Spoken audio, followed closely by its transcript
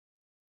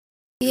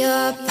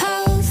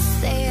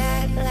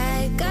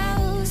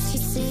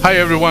Hi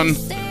everyone,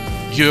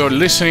 you're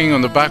listening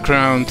on the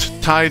background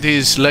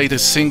TyDi's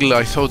latest single,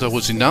 I Thought I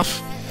Was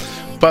Enough.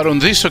 But on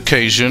this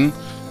occasion,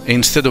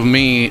 instead of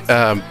me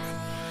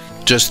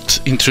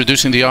just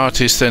introducing the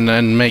artist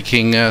and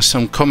making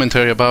some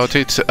commentary about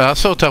it, I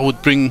thought I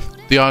would bring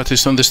the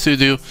artist on the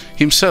studio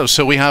himself.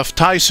 So we have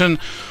Tyson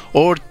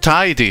or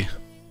TyDi.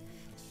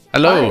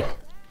 Hello.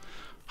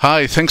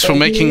 Hi, thanks for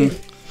making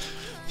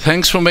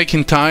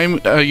time.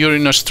 You're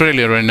in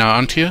Australia right now,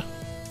 aren't you?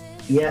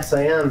 Yes,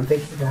 I am.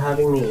 Thank you for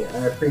having me.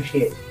 I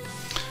appreciate it.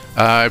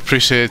 I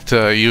appreciate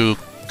you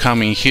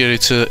coming here.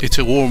 It's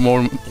a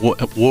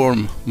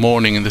warm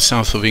morning in the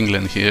south of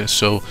England here,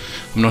 so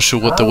I'm not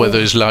sure what the weather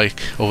is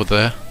like over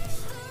there.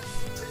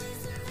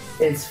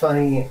 It's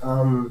funny.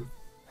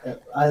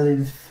 I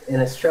live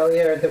in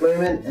Australia at the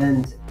moment,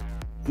 and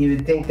you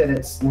would think that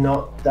it's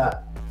not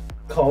that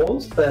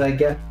cold, but I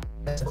guess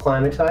it's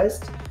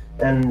acclimatized,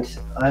 and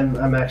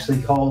I'm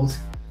actually cold.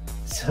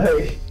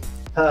 So,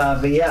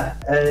 but yeah,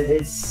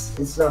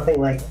 it's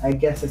nothing like, I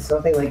guess it's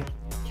nothing like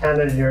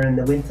Canada during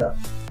the winter.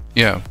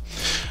 Yeah.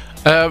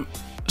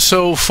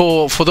 So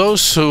for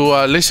those who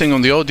are listening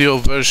on the audio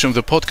version of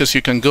the podcast,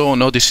 you can go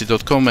on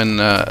odyssey.com and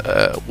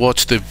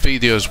watch the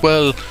video as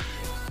well.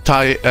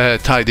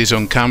 TyDi's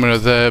on camera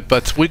there,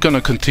 but we're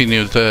gonna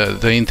continue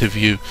the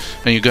interview,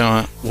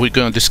 and we're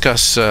gonna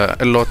discuss a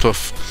lot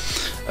of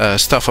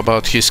stuff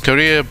about his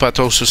career, but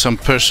also some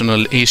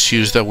personal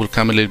issues that will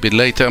come a little bit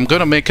later. I'm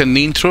gonna make an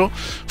intro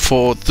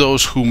for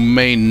those who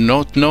may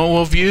not know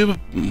of you.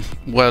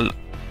 Well,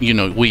 you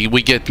know,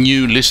 we get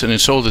new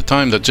listeners all the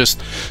time that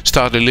just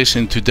started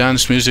listening to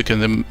dance music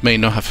and they may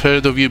not have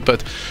heard of you,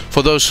 but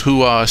for those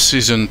who are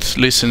seasoned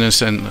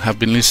listeners and have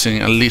been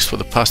listening at least for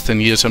the past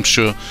 10 years, I'm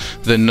sure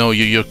they know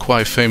you. You're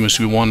quite famous.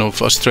 You're one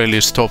of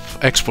Australia's top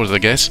exports, I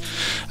guess.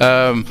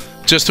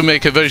 Just to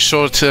make a very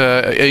short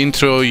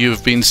intro,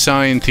 you've been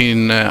signed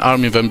in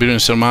Armin van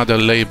Buuren's Armada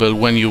label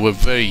when you were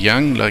very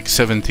young, like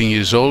 17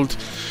 years old.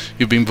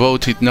 You've been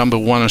voted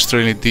 #1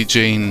 Australian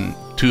DJ in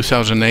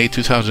 2008,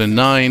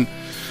 2009.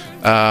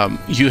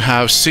 You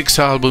have 6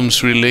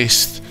 albums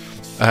released.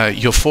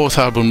 Your 4th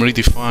album,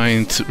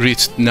 Redefined,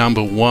 reached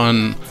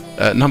 #1,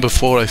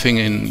 #4 I think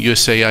in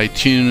USA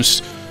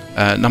iTunes,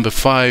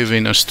 #5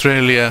 in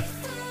Australia.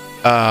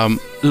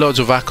 Loads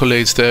of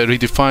accolades there.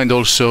 Redefined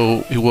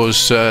also, it was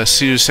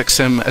Sirius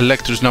XM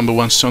Electro's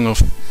 #1 song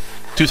of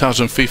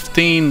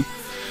 2015,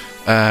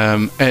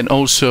 and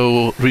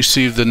also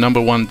received the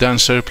 #1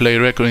 dance airplay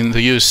record in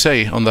the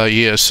USA on that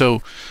year.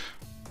 So,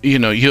 you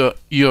know,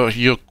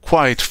 you're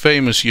quite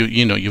famous.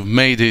 You know, you've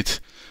made it.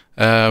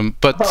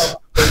 But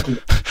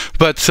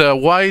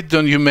why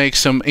don't you make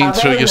some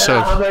intro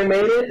yourself? Have I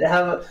made it?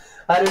 I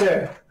don't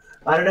know.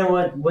 I don't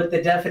know what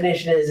the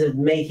definition is of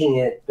making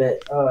it,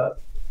 but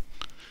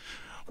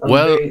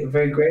I'm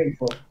very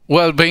grateful.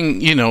 Well,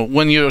 being, you know,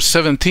 when you're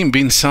 17,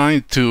 being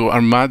signed to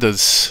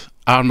Armada's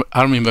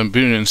Armin van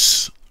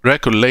Buuren's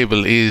record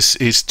label is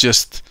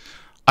just,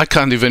 I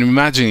can't even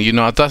imagine. You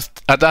know, at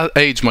that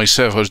age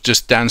myself, I was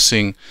just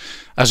dancing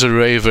as a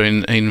raver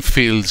in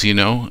fields, you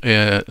know,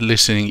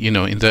 listening, you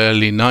know, in the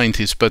early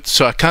 90s. But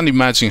so I can't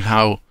imagine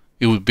how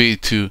it would be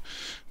to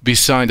be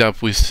signed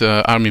up with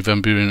Armin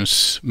van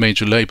Buuren's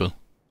major label.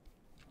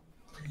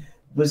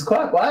 It was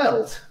quite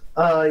wild.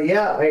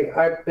 Yeah,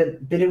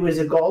 but it was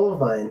a goal of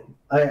mine.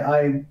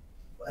 I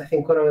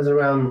think when I was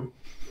around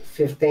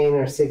 15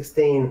 or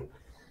 16,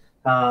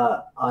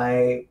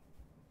 I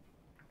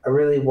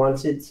really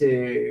wanted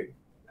to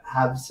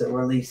have some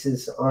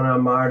releases on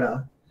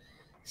Armada,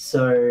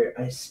 so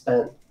I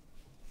spent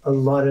a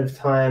lot of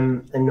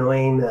time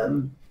annoying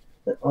them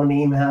on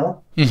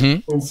email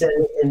and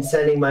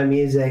sending my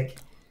music.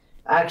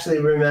 I actually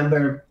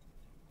remember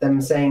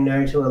them saying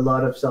no to a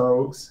lot of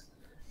songs,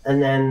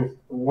 and then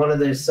one of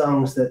those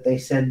songs that they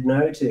said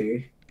no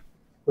to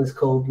was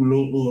called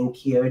Meet Me in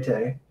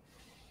Kyoto,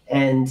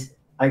 and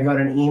I got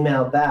an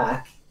email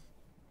back,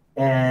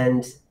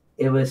 and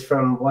it was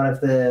from one of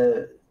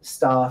the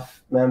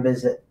staff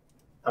members at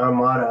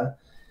Armada,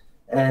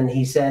 and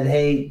he said,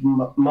 "Hey,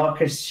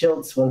 Marcus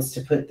Schultz wants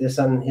to put this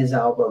on his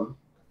album."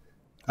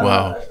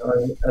 Wow.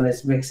 On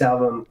his mix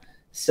album.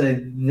 So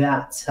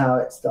that's how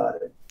it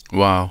started.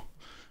 Wow.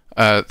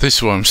 This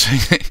is what I'm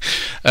saying.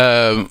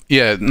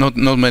 Yeah, not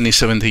many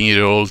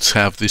 17-year-olds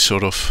have this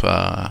sort of,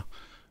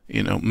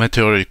 you know,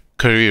 meteoric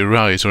career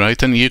rise,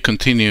 right? And you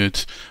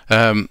continued.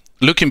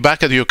 Looking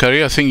back at your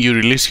career, I think you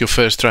released your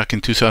first track in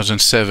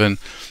 2007.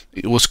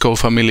 It was called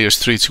Familiar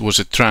Streets. It was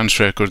a trance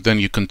record. Then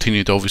you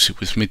continued, obviously,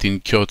 with Meet in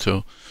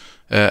Kyoto,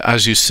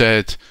 as you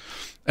said.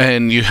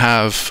 And you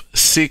have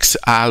 6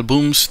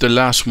 albums, the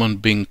last one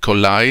being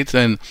Collide.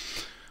 And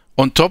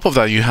on top of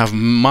that, you have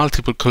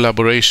multiple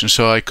collaborations.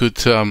 So I could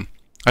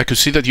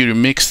see that you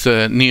remixed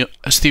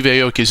Steve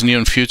Aoki's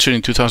Neon Future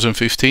in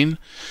 2015.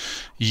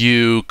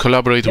 You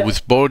collaborated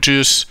with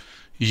Borges.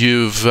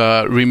 You've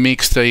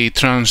remixed a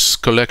trance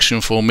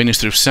collection for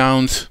Ministry of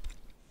Sound.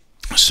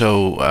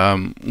 So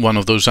one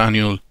of those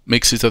annual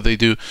mixes that they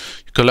do.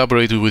 You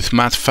collaborated with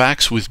Matt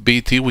Fax, with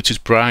BT, which is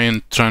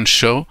Brian Trans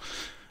Show,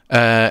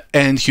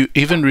 and you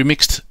even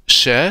remixed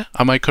Cher.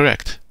 Am I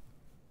correct?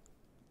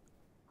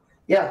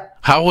 Yeah.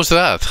 How was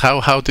that?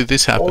 How did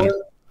this happen?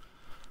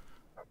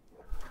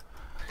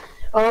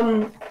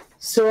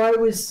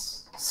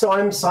 So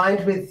I'm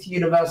signed with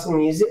Universal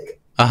Music.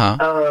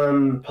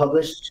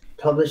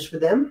 Published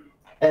with them,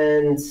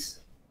 and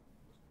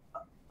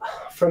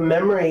from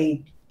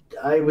memory,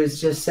 I was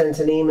just sent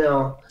an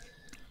email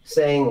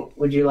saying,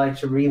 "Would you like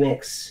to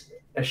remix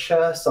a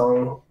Cher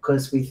song?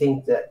 Because we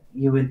think that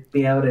you would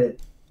be able to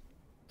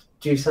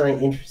do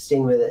something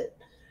interesting with it."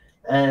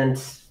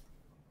 And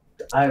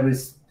I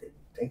was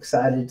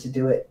excited to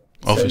do it.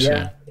 Obviously. So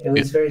yeah, it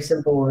was very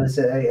simple. It was,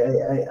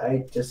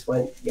 I just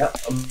went, "Yep,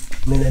 I'm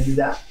gonna do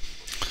that."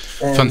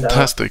 And,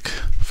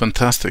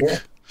 fantastic.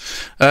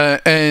 Yeah.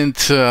 And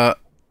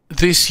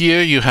this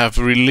year you have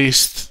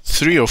released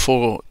 3 or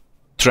 4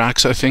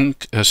 tracks, I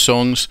think,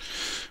 songs.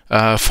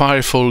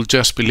 Firefall,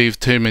 Just Believe,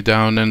 Tear Me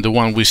Down, and the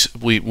one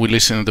we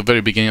listened at the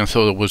very beginning, I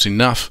thought it was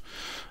enough.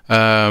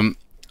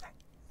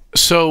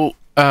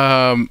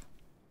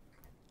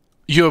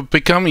 You're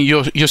becoming,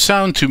 your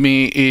sound to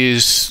me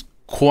is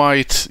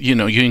quite, you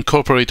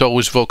incorporate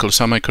always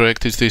vocals. Am I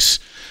correct? Is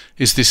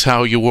this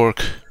how you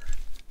work?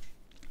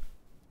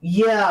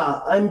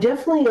 Yeah, I'm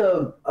definitely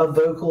a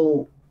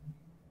vocal.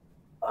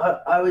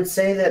 I would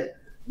say that.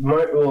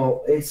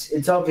 Well,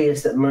 it's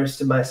obvious that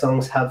most of my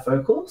songs have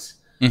vocals,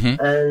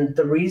 and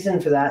the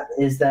reason for that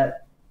is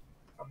that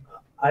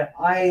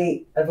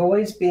I've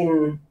always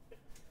been.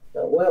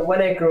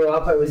 When I grew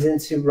up, I was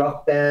into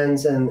rock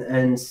bands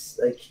and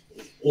like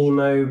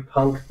emo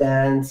punk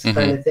bands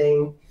kind of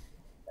thing,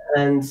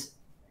 and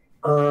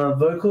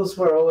vocals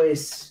were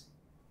always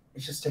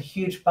just a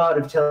huge part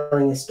of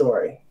telling a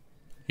story.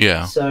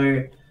 Yeah.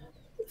 So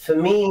for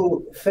me,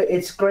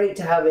 it's great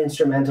to have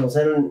instrumentals,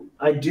 and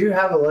I do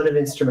have a lot of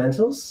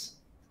instrumentals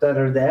that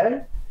are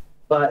there,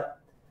 but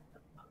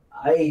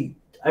I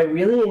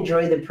really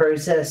enjoy the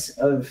process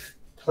of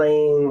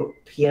playing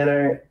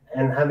piano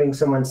and having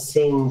someone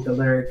sing the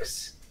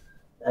lyrics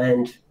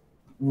and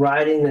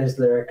writing those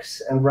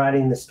lyrics and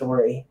writing the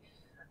story.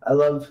 I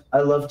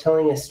love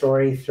telling a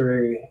story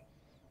through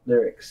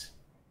lyrics.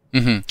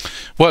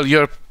 Well,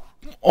 you're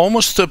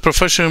almost a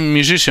professional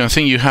musician. I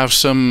think you have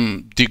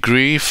some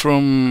degree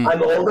from.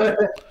 I'm older.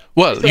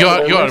 Well, you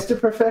are a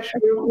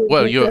professional.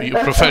 Well, you're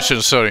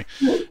professional. Sorry,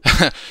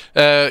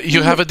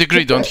 you have a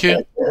degree, don't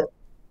you?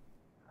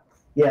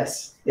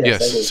 Yes.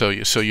 Yes. So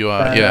you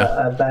are. I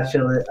have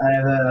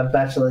a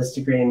bachelor's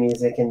degree in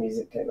music and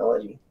music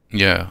technology.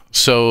 Yeah.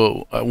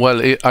 So,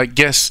 well, I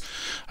guess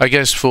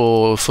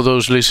for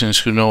those listeners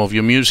who know of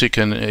your music,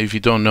 and if you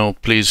don't know,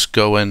 please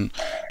go and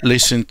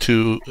listen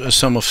to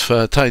some of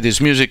TyDi's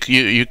music.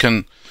 You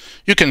can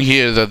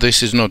hear that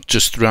this is not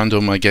just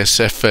random, I guess,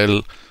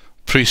 FL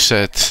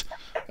preset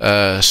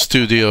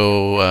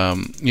studio,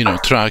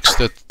 tracks.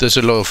 That there's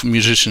a lot of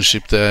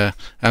musicianship there.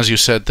 As you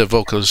said, the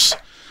vocals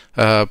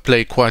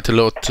play quite a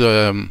lot,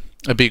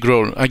 a big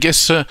role. I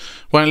guess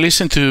when I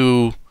listen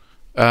to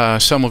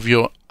some of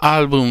your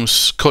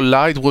albums,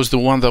 Collide was the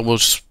one that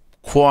was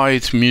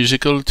quite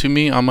musical to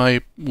me.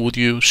 Would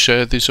you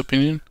share this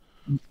opinion?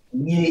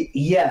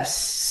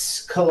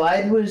 Yes,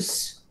 Collide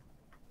was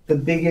the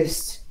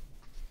biggest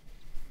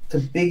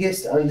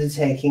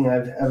undertaking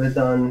I've ever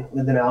done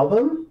with an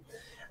album.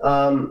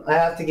 I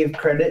have to give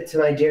credit to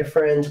my dear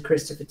friend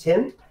Christopher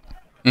Tin.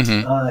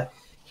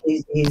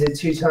 He's a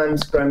 2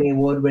 times Grammy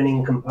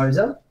Award-winning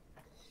composer,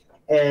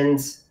 and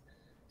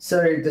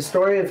so the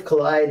story of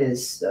Collide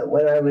is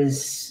when I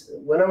was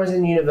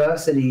in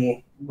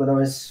university, when I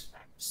was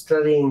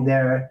studying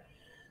there,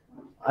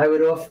 I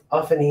would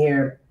often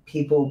hear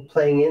people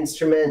playing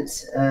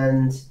instruments,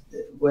 and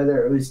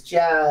whether it was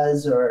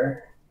jazz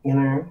or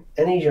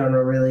any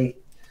genre really,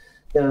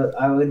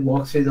 I would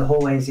walk through the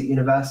hallways at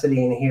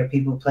university and hear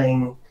people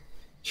playing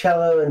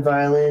cello and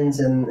violins,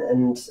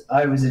 and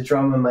I was a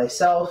drummer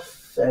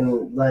myself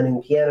and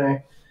learning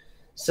piano,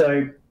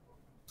 so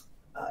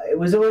it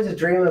was always a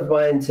dream of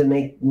mine to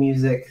make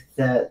music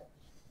that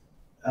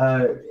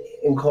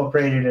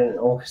incorporated an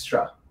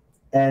orchestra.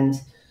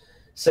 And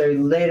so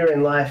later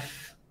in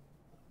life,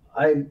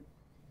 I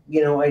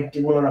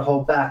didn't want to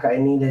hold back. I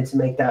needed to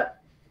make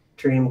that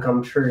dream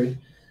come true.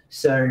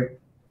 So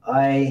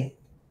I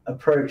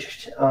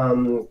approached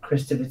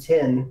Christopher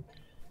Tin,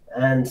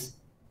 and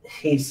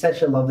he's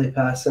such a lovely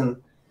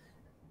person.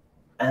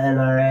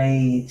 And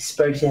I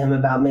spoke to him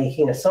about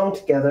making a song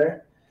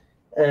together,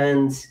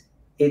 and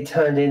it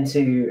turned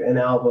into an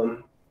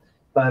album.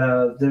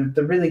 But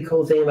the really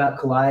cool thing about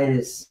Collide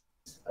is,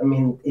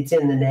 it's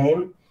in the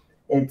name.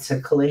 It's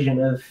a collision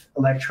of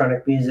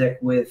electronic music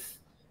with,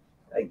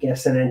 I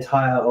guess, an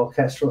entire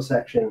orchestral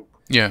section.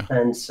 Yeah.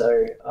 And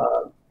so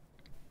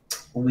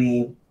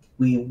we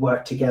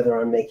worked together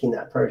on making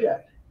that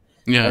project.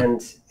 Yeah.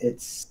 And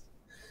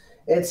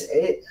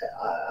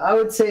I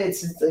would say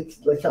it's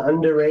like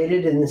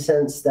underrated in the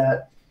sense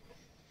that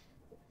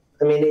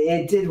I mean,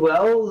 it did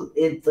well.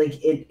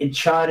 It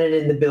charted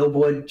in the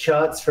Billboard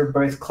charts for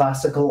both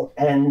classical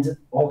and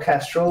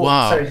orchestral.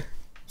 Wow.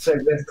 So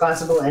both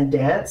classical and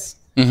dance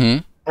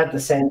at the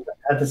same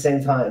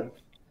time.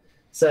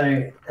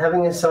 So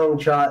having a song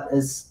chart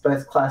as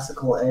both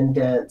classical and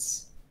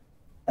dance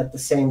at the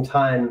same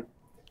time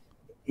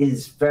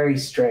is very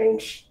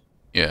strange.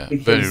 Yeah,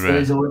 because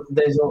very rare.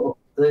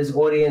 those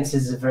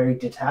audiences are very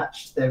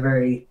detached. They're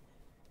very,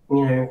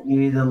 you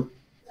either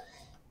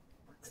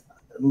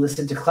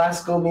listen to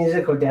classical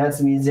music or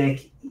dance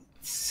music.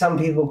 Some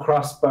people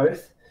cross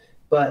both,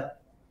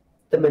 but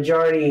the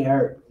majority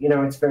are,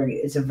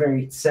 it's a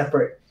very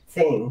separate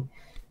thing.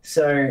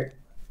 So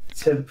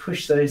to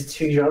push those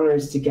two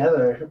genres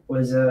together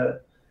was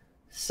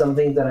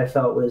something that I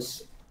felt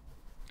was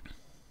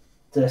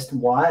just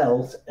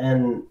wild,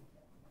 and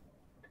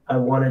I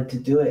wanted to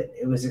do it.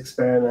 It was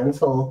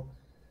experimental,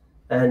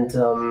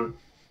 and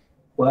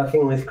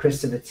working with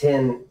Christopher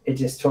Tin, it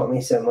just taught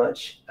me so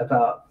much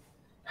about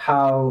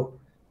how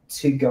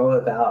to go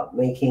about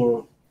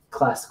making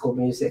classical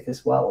music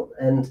as well.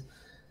 And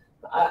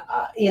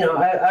I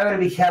got to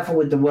be careful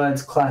with the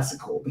words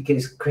classical,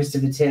 because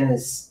Christopher Tin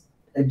is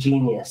a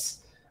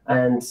genius,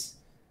 and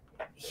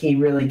he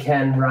really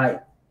can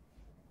write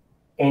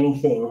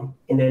anything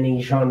in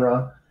any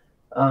genre.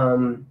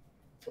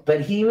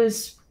 But he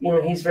was,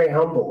 he's very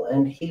humble,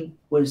 and he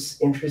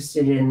was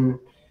interested in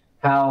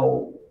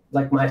how,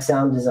 like, my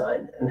sound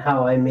design and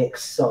how I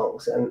mix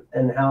songs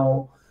and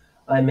how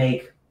I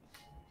make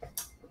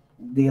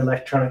the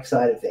electronic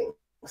side of things.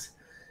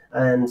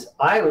 And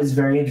I was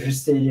very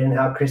interested in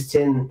how Chris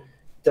Tin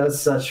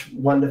does such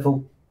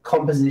wonderful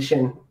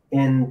composition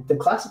in the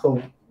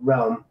classical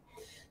realm.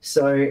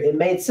 So it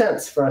made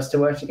sense for us to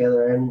work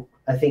together, and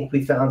I think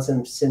we found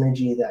some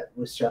synergy that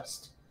was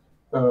just,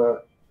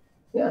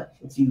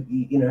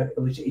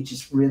 it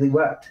just really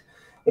worked.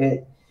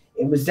 It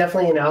was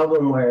definitely an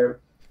album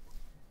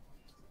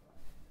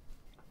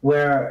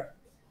where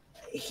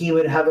he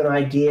would have an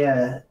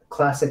idea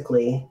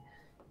classically,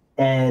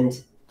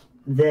 and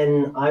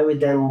then I would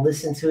then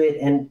listen to it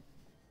and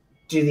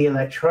do the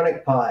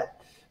electronic part.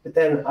 But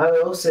then I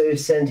would also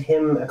send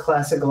him a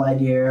classical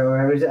idea,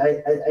 or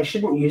I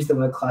shouldn't use the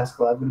word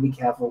classical, I'm going to be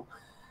careful,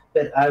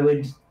 but I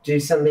would do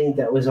something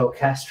that was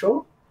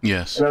orchestral.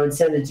 Yes. And I would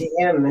send it to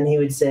him, and he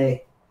would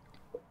say,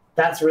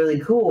 that's really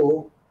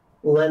cool.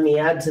 Let me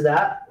add to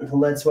that.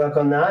 Let's work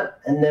on that.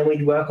 And then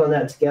we'd work on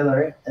that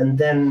together, and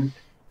then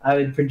I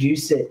would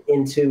produce it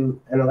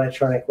into an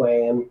electronic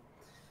way. And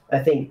I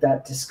think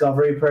that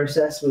discovery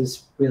process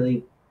was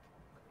really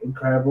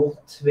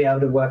incredible to be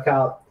able to work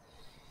out.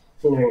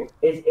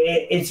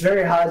 It's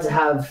very hard to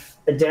have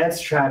a dance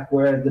track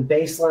where the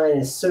bass line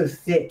is so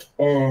thick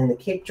and the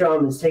kick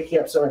drum is taking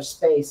up so much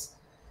space,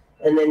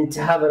 and then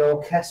to have an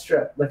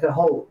orchestra, like a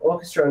whole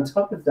orchestra on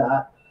top of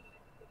that,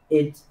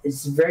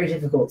 it's very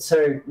difficult.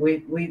 So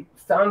we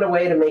found a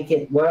way to make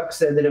it work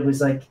so that it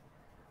was like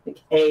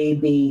A,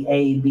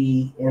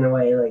 B in a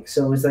way. Like,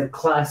 so it was like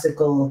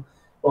classical,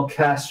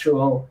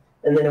 orchestral,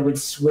 and then it would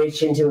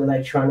switch into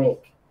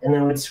electronic, and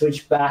then it would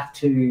switch back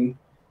to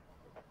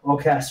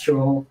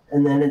orchestral,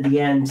 and then at the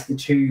end the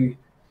two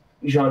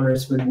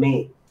genres would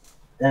meet.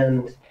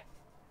 And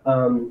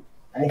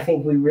I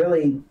think we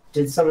really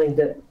did something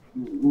that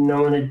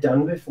no one had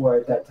done before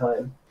at that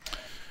time.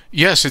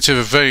 Yes, it's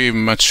a very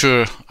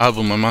mature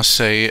album, I must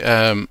say,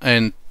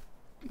 and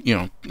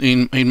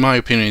in my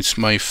opinion, it's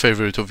my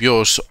favorite of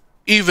yours.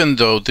 Even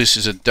though this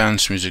is a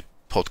dance music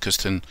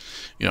podcast, and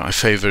I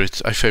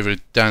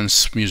favorite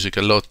dance music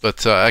a lot,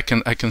 but I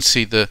can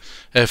see the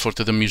effort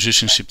of the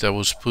musicianship that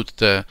was put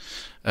there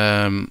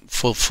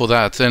for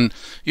that. And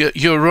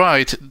you're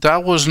right,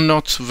 that was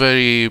not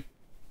very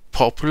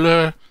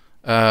popular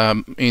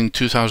in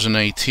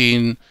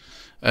 2018.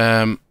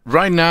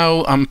 Right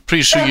now, I'm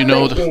pretty sure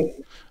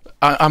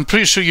I'm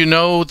pretty sure you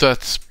know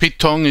that Pete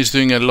Tong is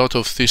doing a lot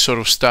of this sort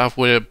of stuff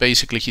where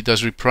basically he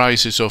does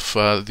reprises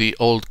of the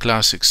old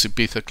classics,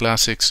 Ibiza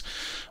classics,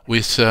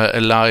 with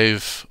a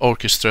live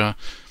orchestra,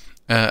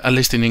 at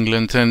least in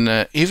England.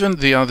 And even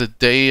the other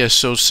day I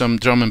saw some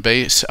drum and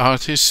bass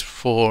artists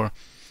for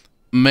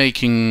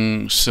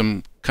making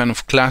some kind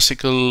of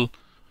classical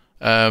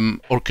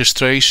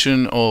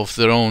orchestration of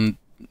their own,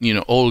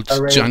 old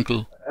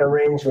jungle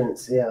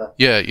arrangements.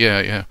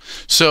 Yeah.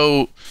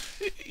 So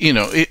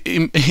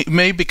it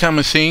may become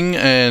a thing,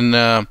 and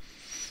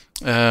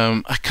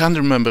I can't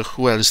remember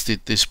who else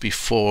did this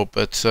before,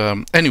 but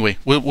anyway,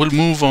 we'll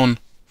move on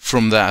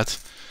from that.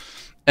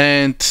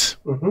 And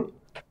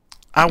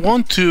I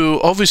want to,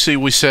 obviously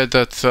we said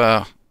that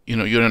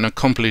you're an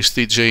accomplished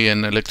DJ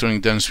and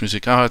electronic dance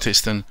music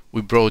artist, and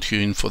we brought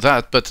you in for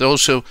that, but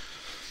also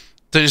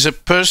there is a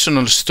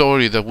personal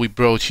story that we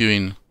brought you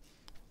in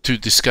to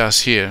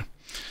discuss here.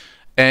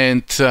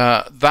 And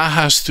that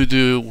has to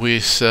do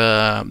with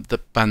the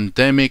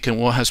pandemic and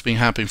what has been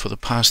happening for the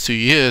past 2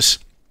 years,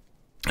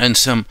 and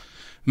some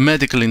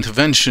medical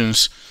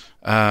interventions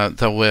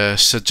that were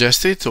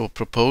suggested or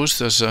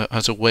proposed as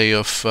a way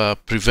of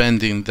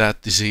preventing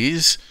that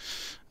disease.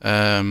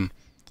 And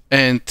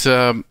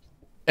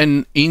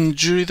an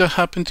injury that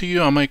happened to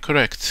you? Am I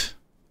correct?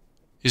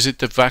 Is it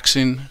the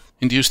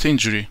vaccine-induced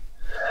injury?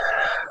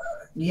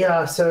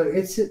 Yeah, so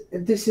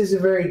this is a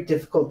very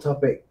difficult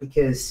topic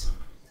because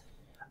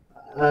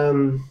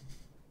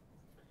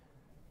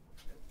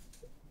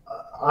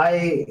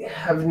I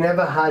have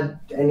never had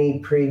any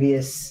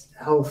previous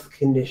health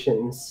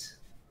conditions,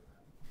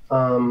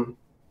 and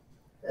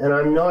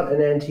I'm not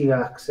an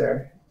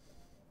anti-vaxxer,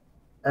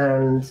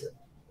 and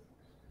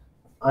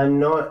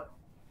I'm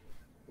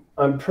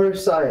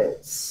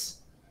pro-science.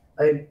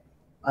 I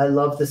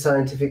love the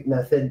scientific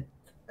method.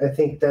 I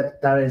think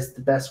that is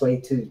the best way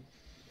to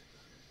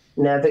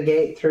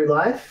navigate through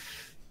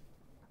life.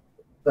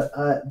 But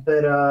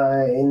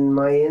in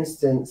my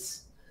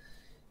instance,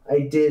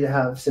 I did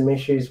have some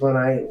issues when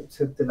I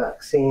took the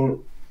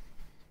vaccine.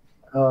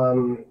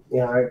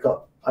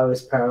 I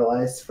was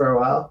paralyzed for a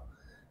while,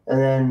 and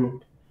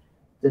then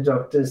the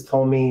doctors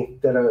told me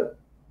that it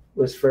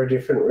was for a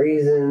different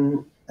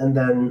reason, and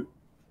then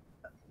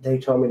they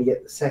told me to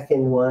get the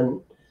second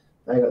one.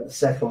 I got the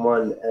second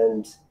one,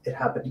 and it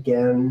happened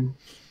again,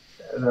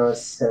 and I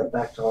was sent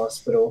back to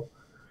hospital.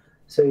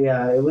 So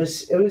yeah, it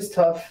was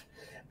tough,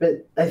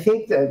 but I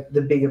think that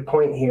the bigger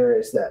point here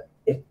is that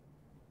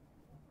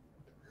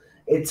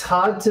it's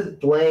hard to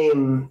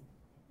blame.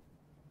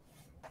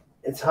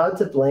 It's hard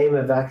to blame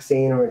a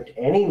vaccine or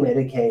any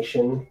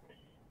medication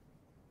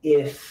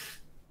if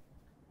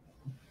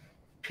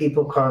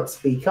people can't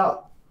speak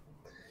up.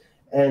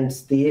 And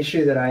the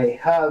issue that I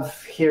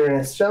have here in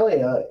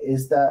Australia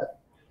is that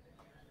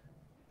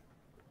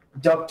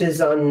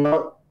doctors are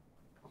not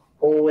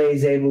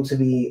always able to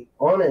be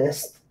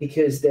honest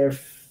because they're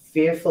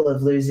fearful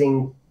of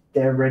losing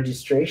their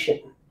registration.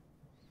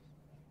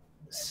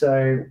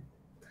 So,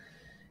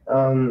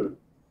 how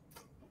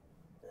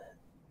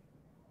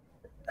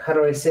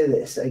do I say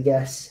this? I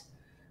guess.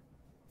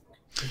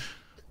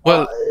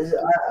 Well,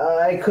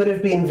 I could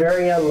have been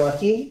very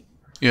unlucky.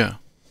 Yeah.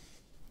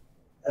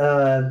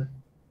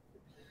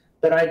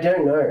 But I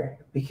don't know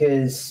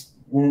because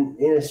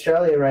in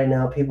Australia right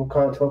now, people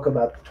can't talk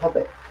about the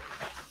topic.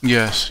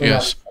 Yes,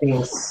 yes.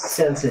 Being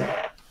censored.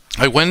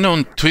 I went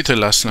on Twitter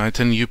last night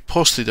and you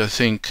posted, I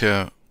think,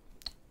 or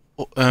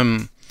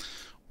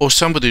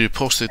somebody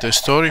reposted a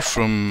story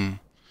from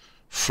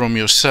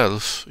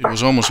yourself. It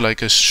was almost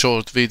like a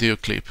short video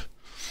clip.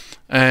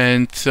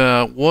 And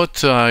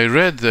what I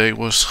read there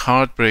was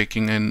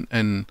heartbreaking,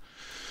 and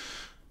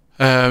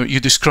you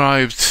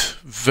described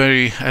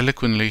very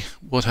eloquently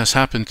what has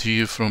happened to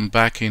you from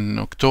back in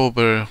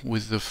October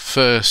with the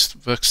first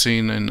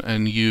vaccine,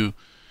 and you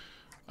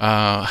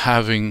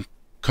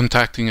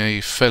contacting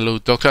a fellow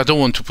doctor. I don't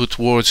want to put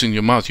words in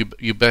your mouth.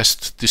 You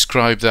best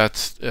describe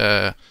that,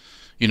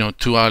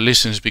 to our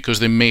listeners, because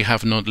they may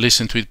have not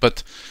listened to it.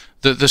 But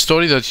the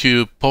story that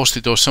you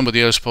posted, or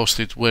somebody else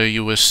posted, where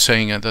you were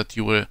saying that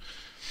you were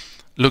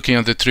looking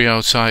at the tree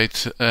outside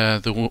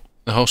the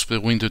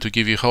hospital window to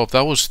give you hope,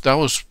 that was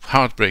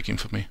heartbreaking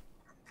for me.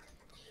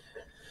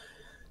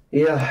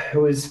 Yeah, it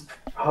was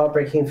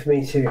heartbreaking for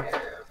me too.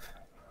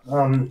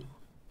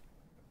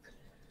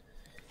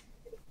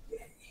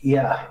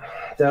 Yeah,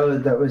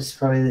 that was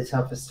probably the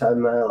toughest time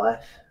in my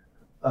life.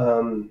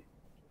 To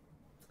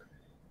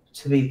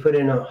be put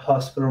in a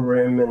hospital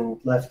room and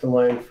left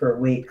alone for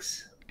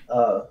weeks.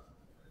 The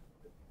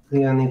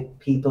only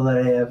people that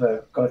I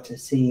ever got to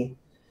see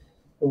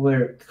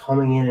were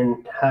coming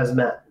in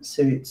hazmat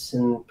suits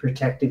and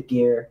protective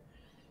gear,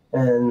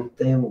 and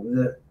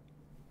the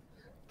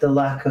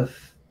lack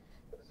of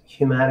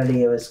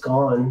humanity was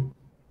gone.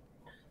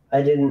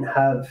 I didn't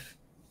have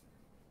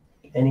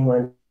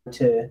anyone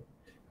to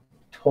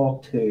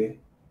talk to,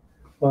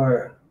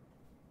 or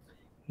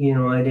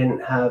I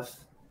didn't have.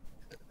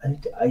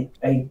 I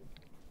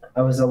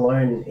was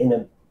alone in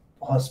a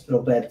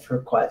hospital bed for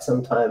quite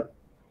some time.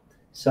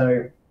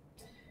 So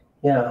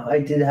yeah, I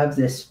did have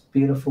this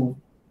beautiful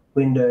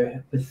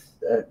window with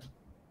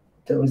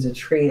there was a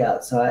tree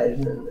outside,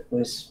 and it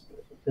was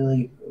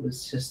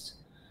just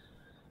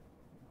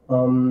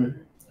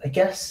I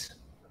guess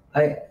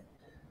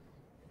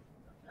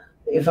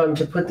if I'm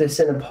to put this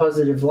in a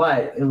positive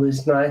light, it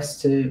was nice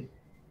to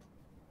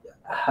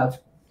have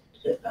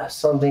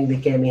something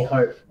that gave me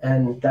hope,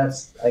 and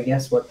that's, I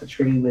guess, what the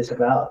tree was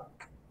about,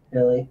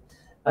 really.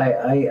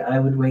 I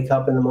would wake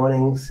up in the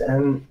mornings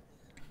and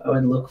I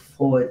would look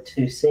forward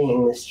to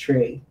seeing this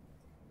tree,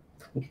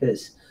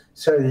 because,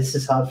 sorry, this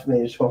is hard for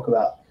me to talk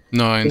about.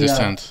 No, I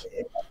understand.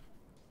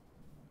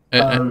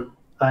 I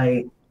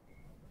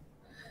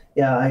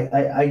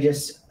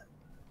just,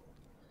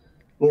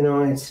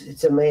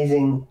 it's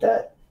amazing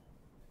that,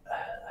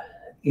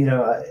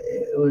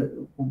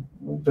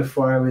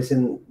 before I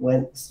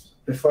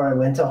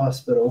went to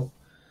hospital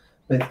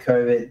with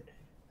COVID,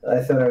 I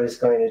thought I was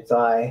going to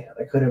die.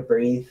 I couldn't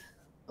breathe.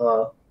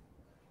 I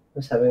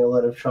was having a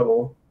lot of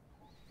trouble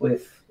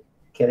with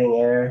getting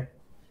air,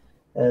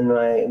 and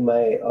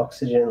my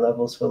oxygen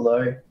levels were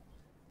low.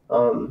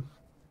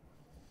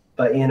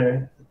 But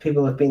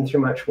people have been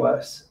through much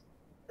worse,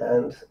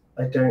 and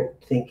I don't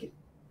think it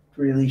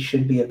really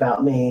should be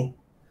about me.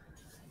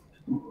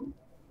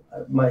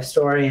 my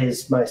story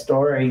is my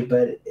story,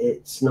 but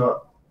it's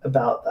not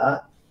about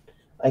that.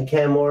 I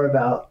care more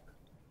about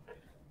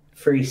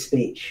free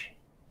speech.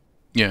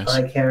 Yes.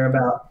 I care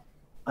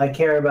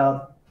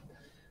about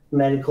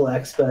medical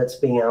experts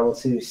being able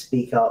to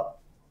speak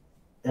up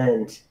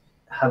and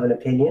have an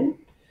opinion,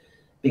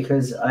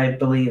 because I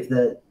believe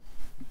that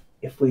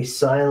if we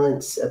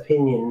silence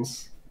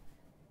opinions,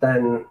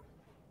 then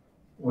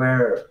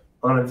we're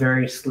on a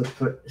very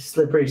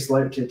slippery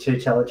slope to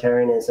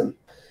totalitarianism.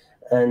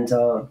 And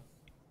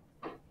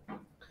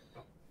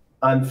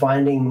I'm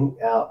finding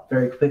out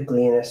very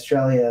quickly in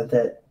Australia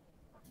that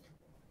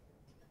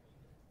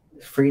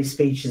free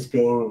speech is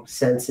being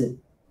censored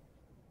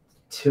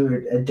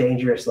to a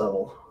dangerous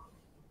level.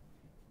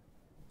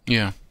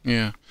 Yeah,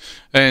 yeah.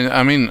 And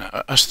I mean,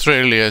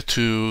 Australia,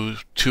 to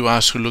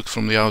us who look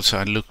from the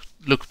outside,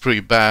 look pretty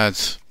bad.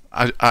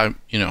 I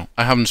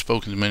haven't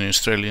spoken to many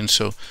Australians,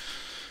 so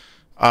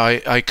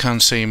I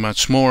can't say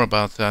much more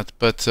about that.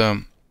 But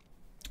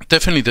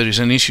definitely there is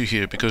an issue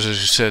here, because, as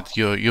you said,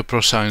 you're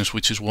pro-science,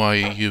 which is why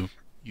you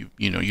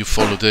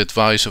follow the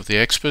advice of the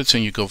experts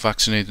and you go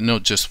vaccinated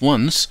not just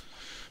once,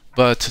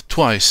 but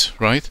twice,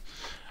 right?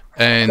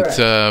 And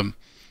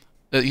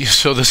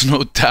so there's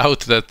no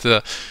doubt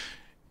that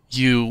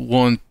you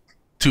want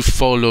to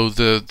follow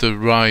the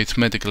right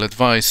medical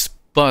advice.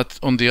 But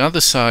on the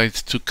other side,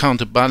 to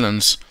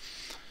counterbalance,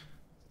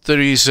 there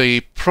is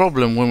a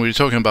problem when we're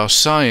talking about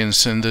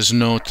science and there's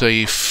not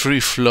a free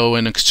flow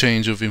and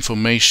exchange of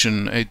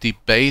information, a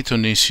debate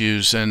on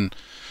issues, and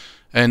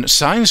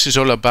science is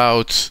all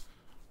about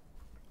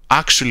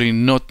actually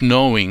not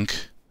knowing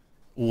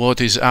what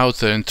is out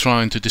there and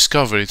trying to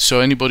discover it. So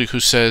anybody who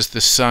says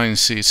the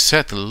science is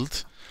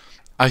settled,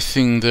 I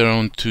think they're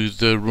onto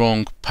the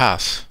wrong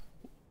path.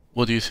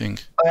 What do you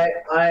think?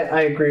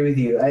 I agree with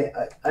you.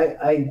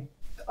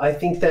 I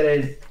think that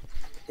it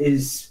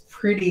is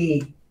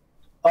pretty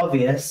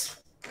obvious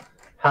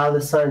how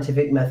the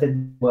scientific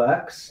method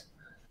works,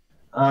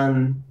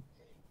 and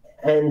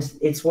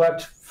it's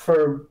worked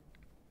for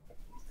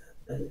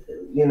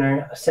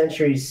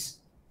centuries.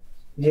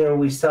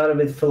 We started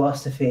with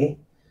philosophy,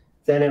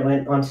 then it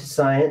went on to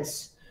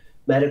science,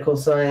 medical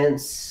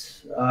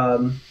science,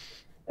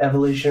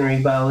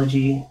 evolutionary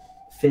biology,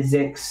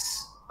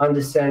 physics,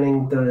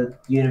 understanding the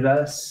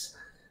universe,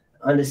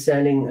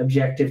 understanding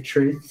objective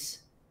truths,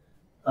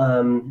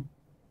 and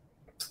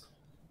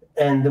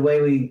the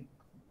way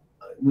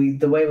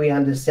we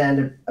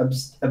understand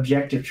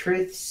objective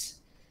truths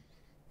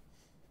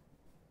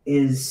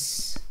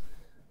is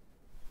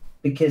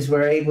because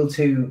we're able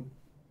to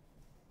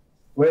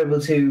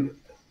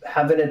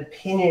have an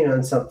opinion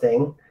on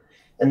something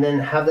and then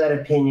have that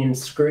opinion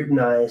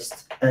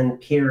scrutinized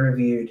and peer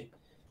reviewed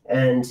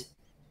and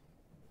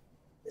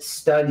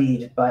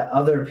studied by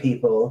other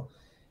people.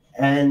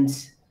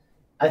 And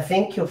I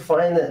think you'll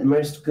find that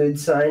most good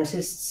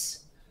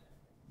scientists,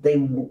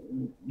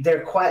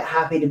 they're quite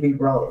happy to be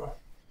wrong.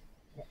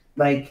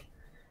 Like,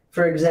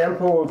 for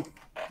example,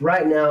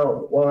 right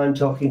now while I'm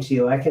talking to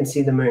you, I can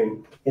see the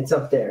moon. It's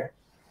up there.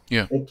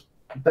 Yeah.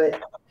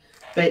 But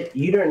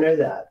you don't know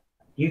that.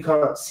 You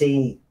can't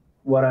see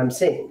what I'm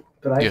seeing,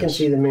 but I can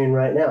see the moon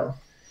right now.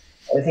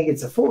 I think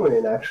it's a full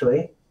moon,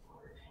 actually.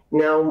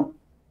 Now,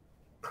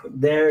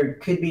 there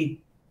could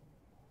be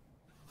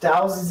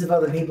thousands of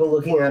other people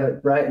looking at it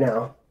right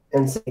now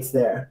and say it's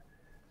there.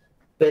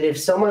 But if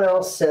someone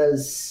else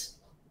says,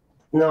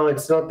 no,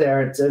 it's not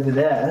there, it's over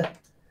there,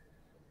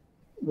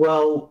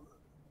 well,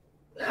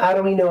 how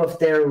do we know if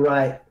they're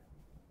right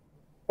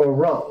or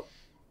wrong?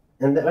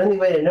 And the only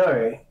way to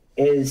know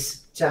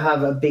is to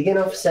have a big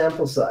enough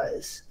sample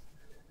size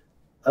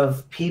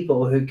of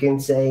people who can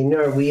say,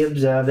 no, we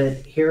observe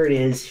it, here it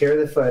is, here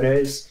are the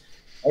photos,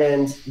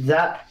 and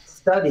that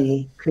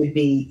study could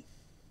be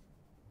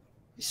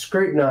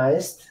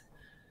scrutinized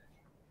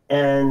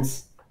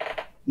and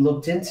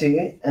looked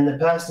into, and the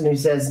person who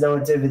says, no,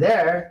 it's over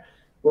there,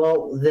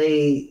 well,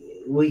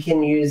 we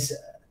can use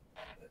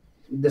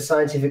the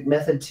scientific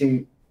method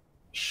to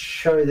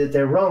show that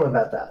they're wrong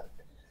about that.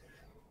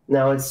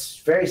 Now, it's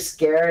very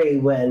scary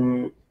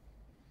when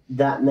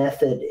that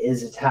method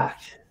is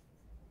attacked.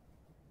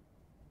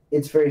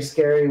 It's very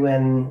scary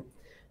when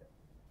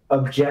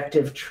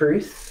objective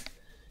truth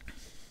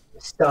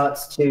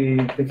starts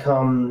to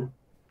become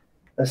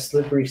a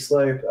slippery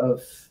slope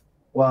of,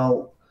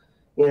 well,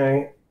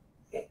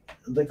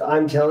 like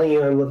I'm telling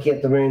you, I'm looking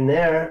at the moon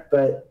there,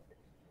 but,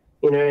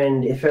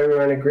 and if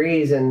everyone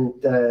agrees and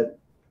the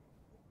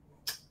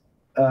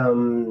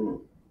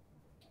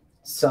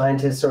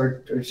scientists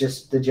or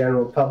just the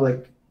general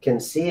public can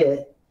see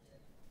it,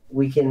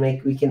 we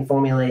can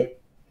formulate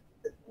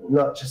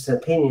not just an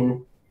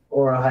opinion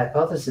or a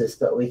hypothesis,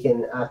 but we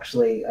can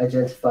actually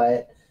identify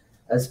it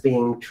as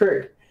being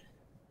true.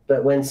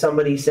 But when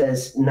somebody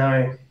says,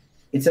 no,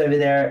 it's over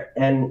there,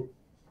 and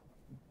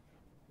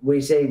we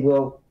say,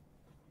 well,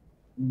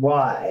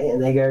 why?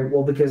 And they go,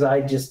 well, because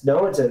I just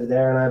know it's over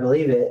there and I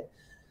believe it.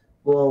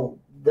 Well,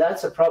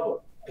 that's a problem,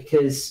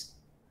 because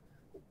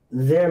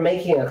they're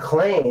making a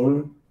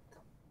claim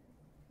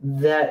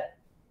that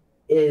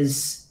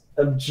is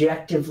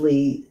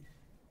objectively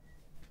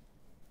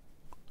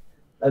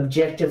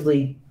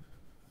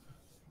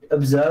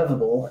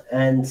observable,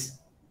 and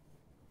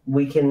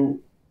we can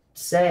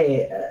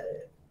say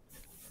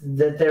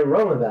that they're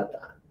wrong about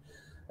that.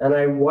 And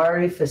I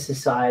worry for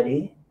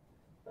society.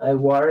 I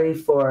worry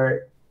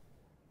for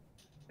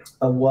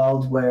a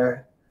world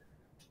where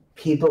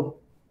people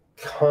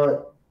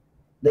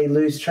they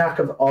lose track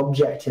of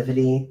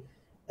objectivity,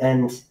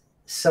 and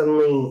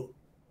suddenly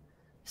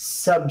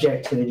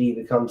subjectivity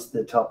becomes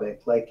the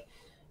topic. Like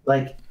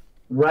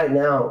right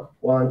now,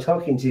 while I'm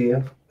talking to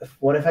you,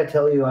 what if I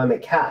tell you I'm a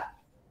cat?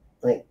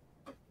 Like,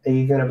 are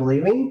you going to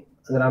believe me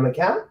that I'm a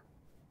cat?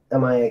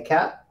 Am I a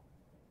cat?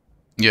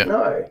 Yeah.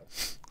 No.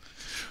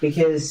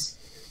 Because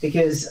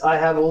I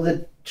have all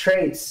the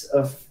traits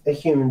of a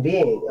human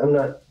being. I'm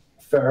not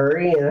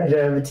furry and I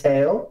don't have a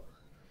tail.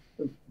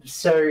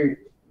 So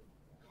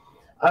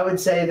I would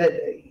say that,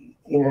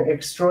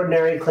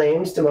 extraordinary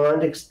claims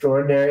demand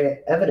extraordinary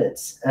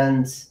evidence.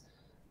 And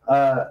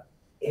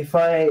if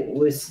I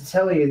was to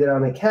tell you that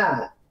I'm a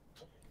cat,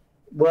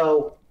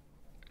 well,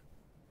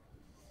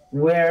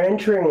 we're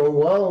entering a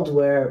world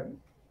where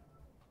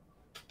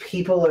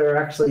people are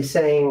actually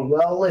saying,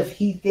 well, if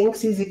he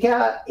thinks he's a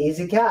cat, he's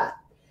a cat.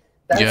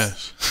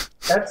 Yes.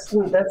 That's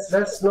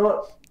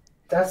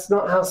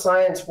not how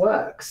science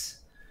works.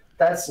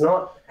 That's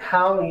not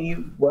how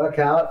you work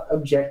out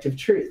objective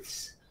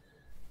truths.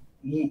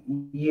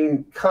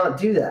 You can't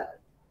do that.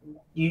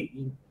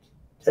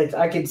 Like,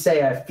 I could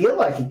say I feel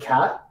like a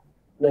cat,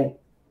 like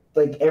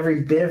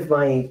every bit of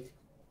my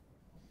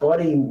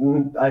body.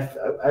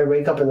 I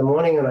wake up in the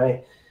morning and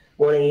I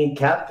want to eat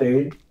cat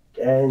food,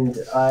 and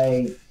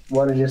I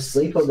want to just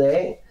sleep all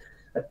day.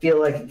 I feel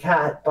like a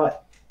cat,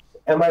 but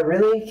am I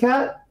really a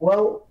cat?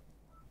 Well,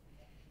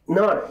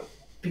 no,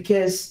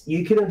 because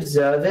you can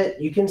observe it,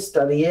 you can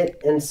study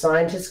it, and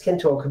scientists can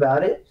talk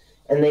about it,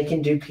 and they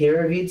can do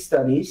peer-reviewed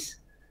studies,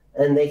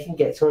 and they can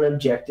get to an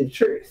objective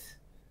truth.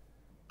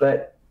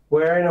 But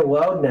we're in a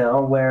world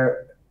now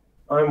where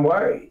I'm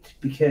worried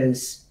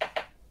because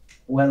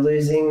we're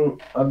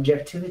losing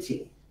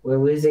objectivity. We're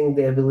losing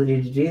the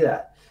ability to do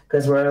that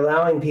because we're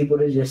allowing people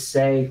to just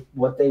say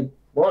what they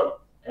want,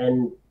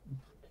 and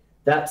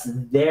that's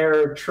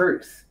their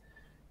truth.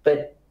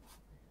 But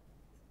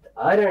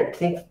I don't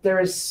think there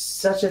is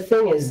such a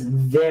thing as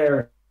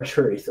their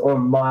truth or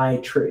my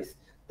truth.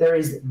 There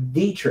is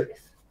the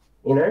truth,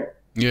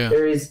 Yeah.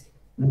 There is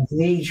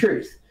the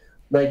truth.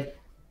 Like,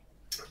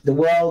 the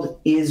world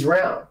is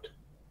round.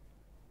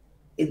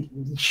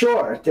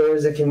 Sure, there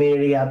is a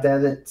community out there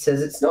that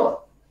says it's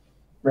not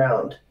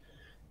round.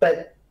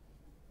 But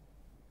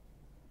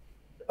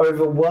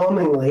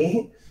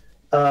overwhelmingly,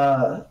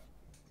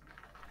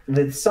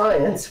 with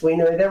science, we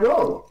know they're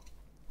wrong.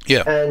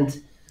 Yeah.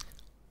 And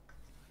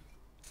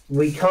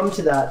we come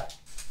to that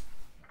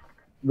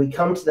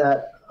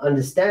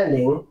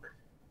understanding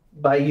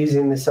by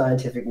using the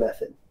scientific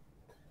method.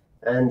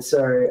 And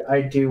so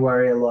I do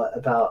worry a lot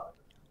about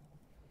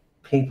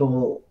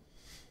people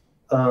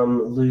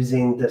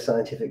losing the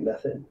scientific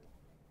method.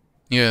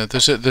 Yeah,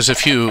 there's a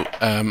few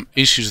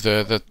issues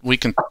there that we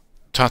can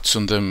touch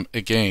on them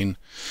again.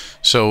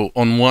 So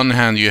on one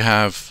hand, you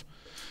have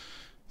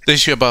the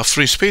issue about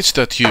free speech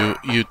that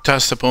you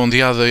touched upon.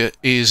 The other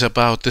is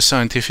about the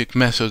scientific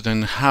method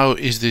and how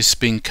is this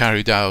being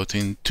carried out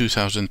in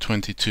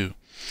 2022.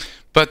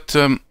 But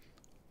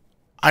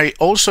I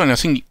also, and I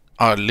think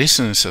our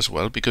listeners as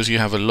well, because you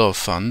have a lot of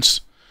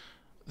fans,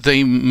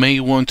 they may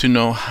want to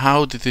know,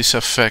 how did this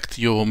affect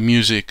your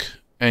music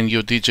and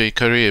your DJ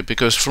career?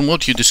 Because from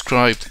what you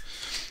described,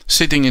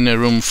 sitting in a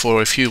room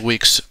for a few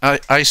weeks,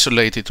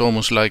 isolated,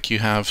 almost like you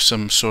have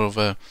some sort of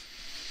a,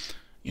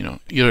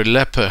 you're a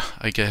leper,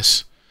 I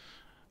guess.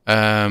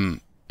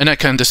 And I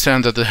can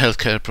understand that the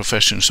healthcare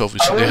professions,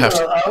 obviously,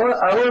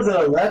 I wasn't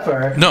a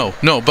leper. No,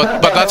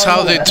 but that's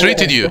how they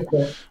treated you.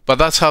 But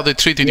that's how they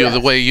treated you, the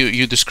way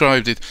you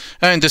described it.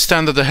 I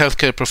understand that the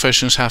healthcare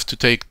professions have to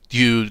take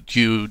due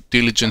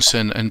diligence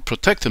and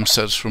protect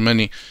themselves from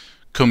any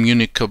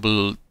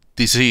communicable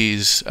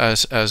disease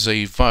as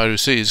a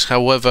virus is.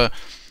 However,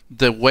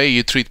 the way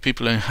you treat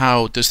people and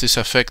how does this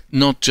affect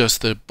not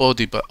just the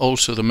body but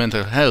also the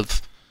mental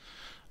health,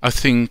 I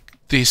think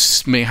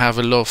this may have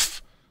a lot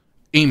of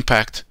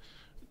impact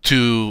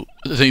to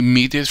the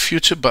immediate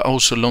future but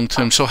also long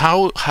term. So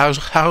how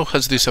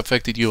has this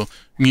affected your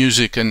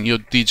music and your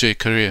DJ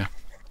career?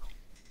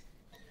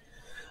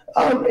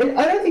 I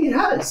don't think it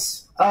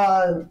has.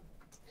 I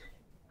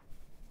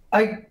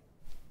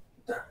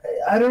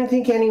don't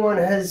think anyone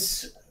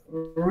has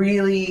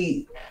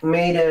really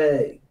made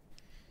a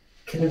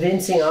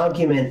convincing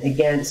argument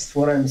against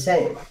what I'm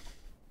saying.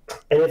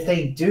 And if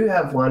they do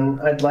have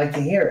one, I'd like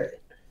to hear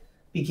it,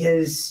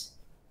 because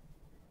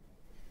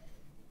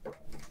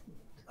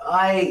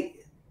I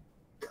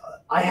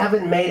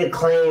haven't made a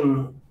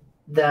claim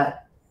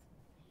that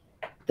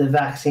the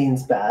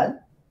vaccine's bad.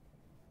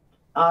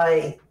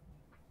 I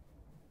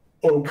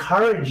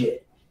encourage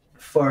it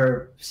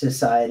for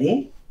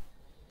society.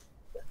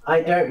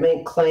 I don't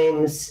make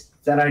claims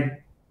that I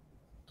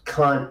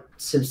can't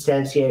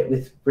substantiate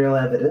with real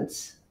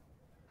evidence.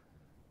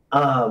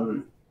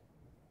 I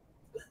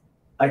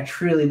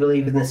truly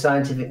believe in the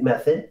scientific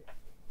method.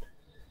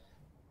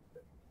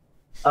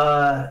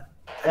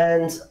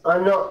 And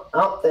I'm not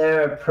out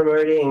there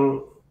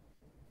promoting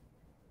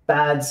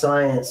bad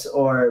science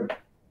or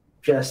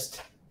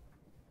just,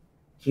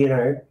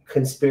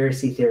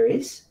 conspiracy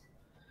theories.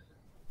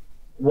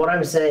 What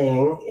I'm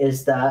saying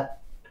is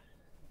that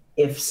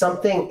if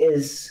something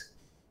is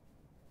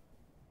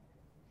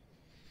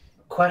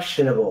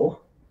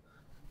questionable,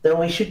 then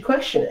we should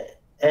question it.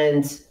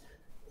 And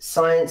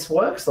science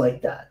works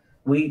like that.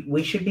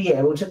 We should be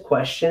able to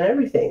question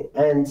everything.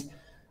 And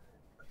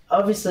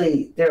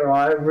obviously there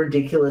are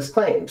ridiculous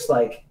claims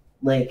like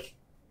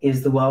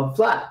is the world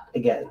flat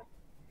again?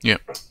 Yeah.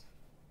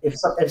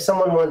 If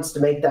someone wants to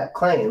make that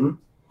claim,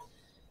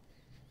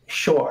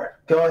 sure,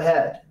 go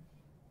ahead,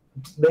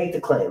 make the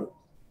claim,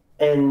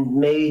 and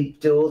maybe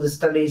do all the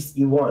studies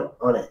you want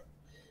on it.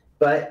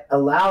 But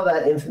allow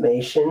that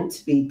information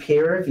to be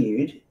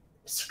peer-reviewed,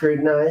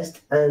 scrutinized,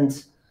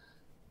 and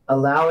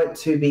allow it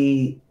to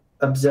be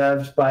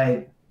observed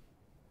by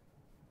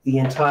the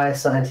entire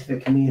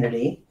scientific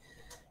community,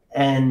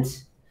 and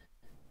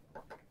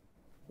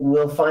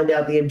we'll find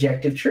out the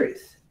objective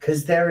truth,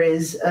 because there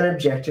is an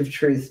objective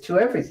truth to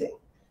everything.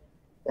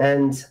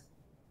 And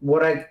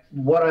what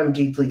I'm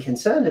deeply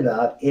concerned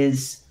about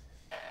is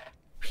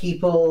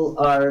people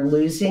are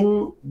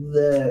losing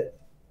the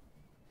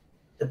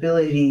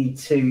ability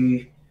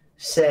to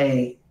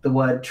say the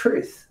word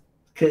truth,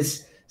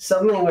 because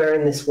suddenly we're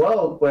in this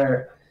world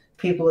where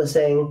people are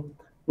saying,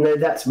 no,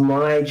 that's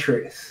my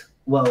truth.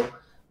 Well,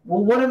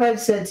 what have I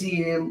said to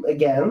you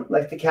again,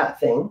 like the cat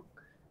thing?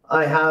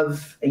 I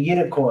have a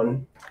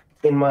unicorn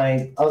in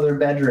my other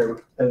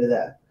bedroom over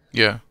there.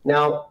 Yeah.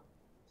 Now,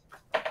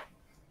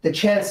 the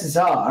chances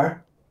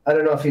are, I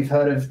don't know if you've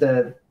heard of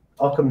the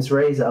Occam's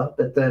razor,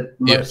 but the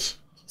most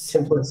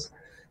simplest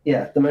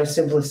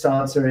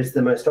answer is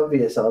the most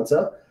obvious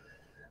answer.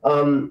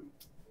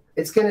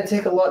 It's going to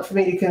take a lot for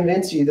me to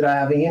convince you that I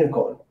have a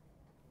unicorn.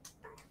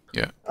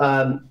 Yeah.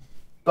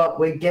 But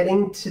we're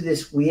getting to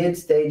this weird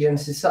stage in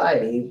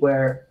society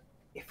where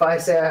if I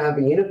say I have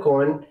a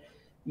unicorn,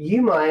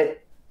 you might,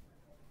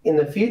 in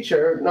the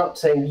future, not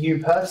saying you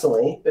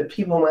personally, but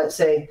people might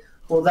say,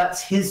 well,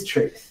 that's his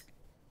truth.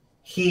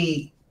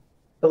 He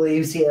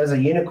believes he has a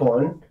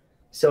unicorn,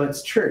 so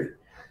it's true.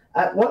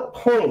 At what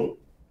point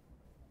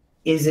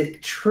is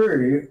it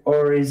true,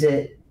 or is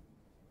it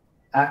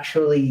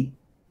actually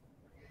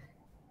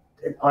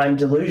I'm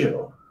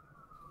delusional?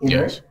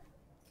 Yes.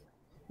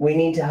 We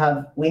need to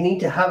have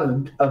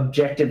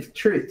objective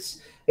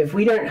truths. If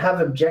we don't have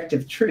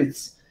objective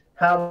truths,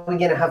 how are we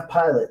going to have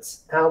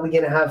pilots? How are we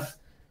going to have,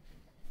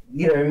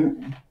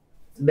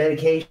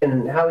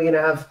 medication? How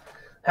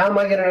am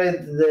I going to know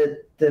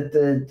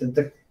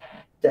that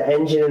the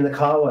engine in the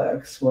car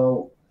works?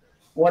 Well,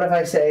 what if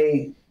I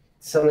say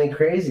something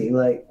crazy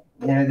like,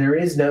 there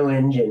is no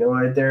engine,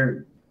 or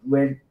there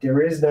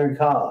is no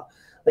car?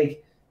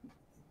 Like,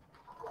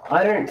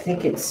 I don't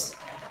think it's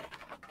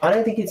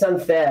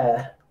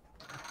unfair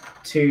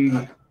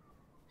to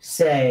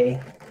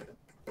say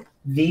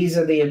these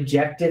are the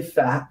objective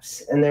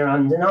facts and they're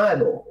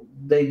undeniable.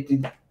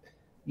 The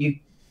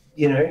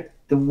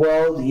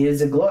world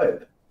is a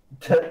globe.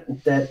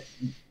 That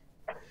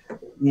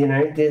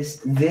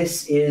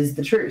this is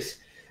the truth.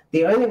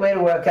 The only way to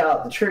work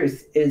out the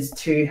truth is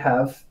to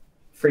have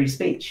free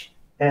speech,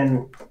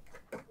 and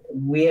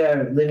we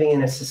are living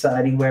in a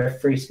society where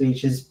free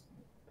speech is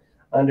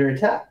under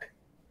attack.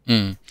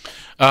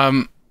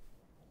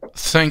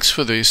 Thanks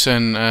for this,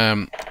 and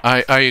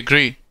I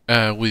agree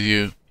with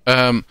you.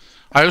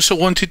 I also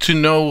wanted to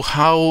know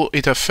how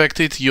it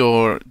affected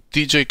your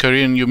DJ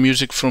career and your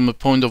music from a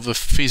point of a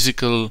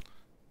physical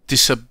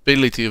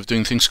disability of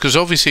doing things, because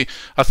obviously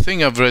I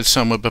think I've read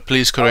somewhere, but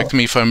please correct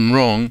me if I'm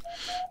wrong,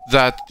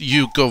 that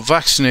you got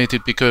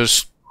vaccinated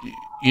because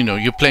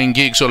you're playing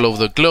gigs all over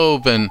the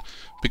globe, and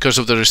because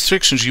of the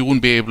restrictions you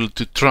wouldn't be able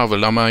to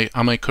travel. Am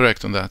I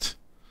correct on that?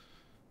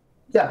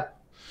 Yeah.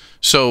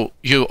 So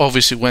you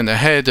obviously went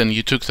ahead and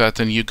you took that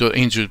and you got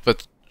injured,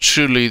 but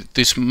surely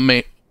this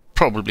may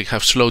probably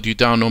have slowed you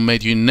down or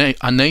made you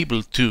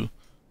unable to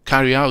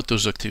carry out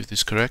those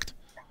activities, correct?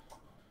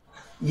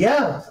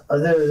 Yeah,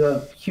 there was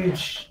a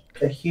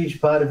huge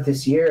part of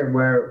this year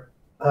where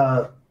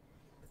I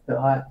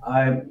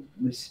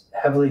was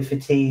heavily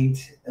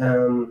fatigued,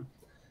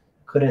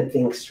 couldn't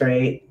think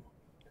straight,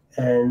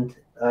 and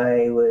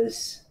I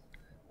was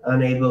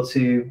unable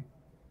to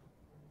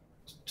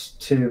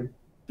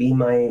be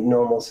my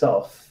normal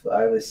self.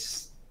 I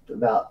was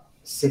about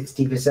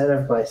 60%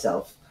 of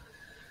myself.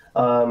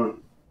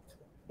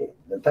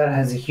 That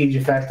has a huge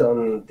effect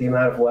on the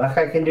amount of work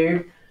I can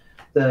do,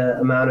 the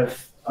amount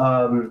of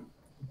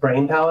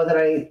brain power that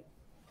I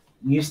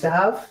used to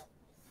have.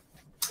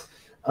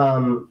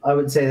 I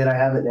would say that I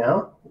have it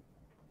now.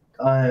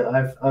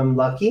 I'm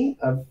lucky.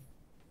 I've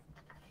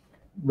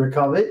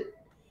recovered.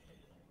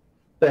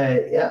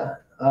 But yeah,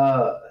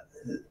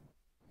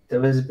 there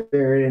was a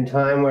period in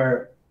time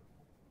where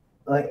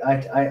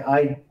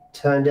I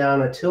turned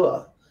down a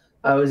tour.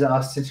 I was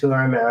asked to tour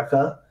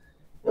America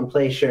and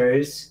play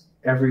shows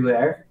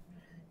everywhere,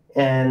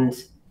 and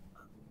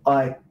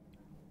I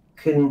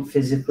couldn't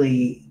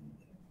physically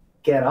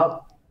get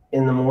up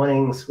in the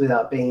mornings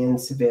without being in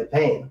severe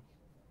pain.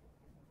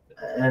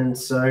 And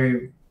so,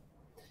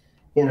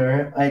 you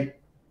know, I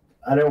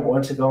don't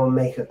want to go and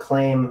make a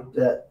claim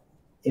that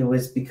it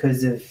was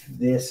because of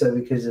this or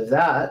because of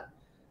that.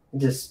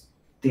 Just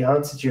the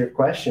answer to your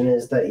question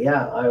is that,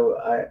 yeah,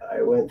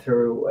 I went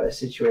through a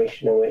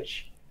situation in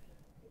which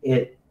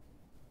it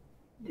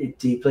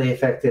deeply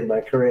affected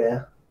my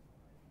career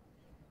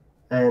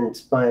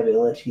and my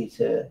ability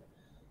to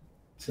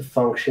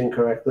function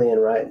correctly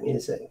and write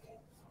music.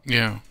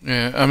 Yeah,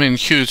 yeah. I mean,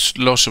 huge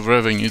loss of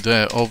revenue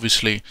there,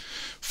 obviously,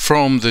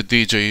 from the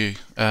DJ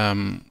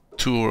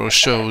tour or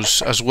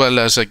shows, as well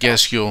as, I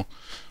guess, your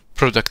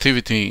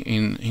productivity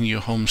in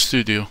your home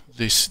studio.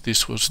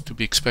 This was to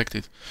be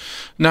expected.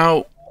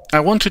 Now,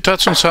 I want to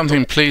touch on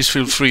something. Please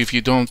feel free if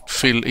you don't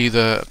feel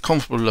either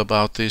comfortable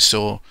about this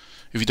or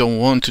if you don't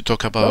want to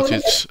talk about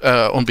it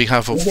on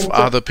behalf of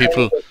other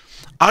people.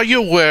 Are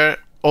you aware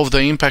of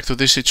the impact of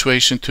this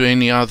situation to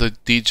any other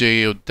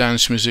DJ or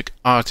dance music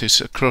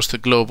artists across the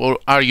globe, or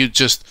are you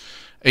just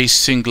a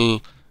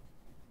single,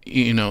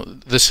 you know,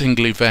 the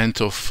single event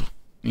of,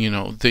 you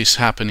know, this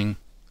happening?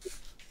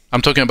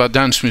 I'm talking about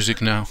dance music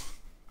now.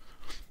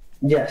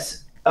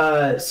 Yes.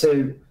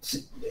 So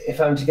if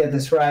I'm to get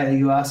this right, are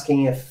you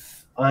asking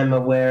if I'm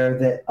aware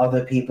that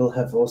other people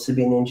have also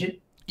been injured?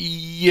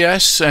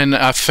 Yes, and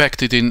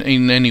affected in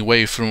any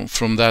way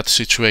from that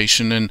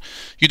situation. And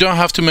you don't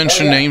have to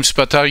mention names,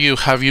 but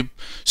have you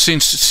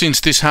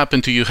since this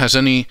happened to you, has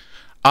any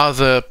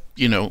other,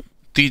 you know,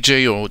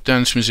 DJ or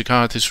dance music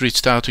artist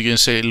reached out to you and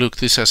say, look,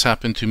 this has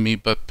happened to me,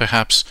 but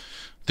perhaps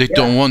they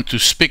don't want to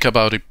speak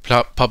about it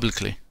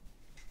publicly?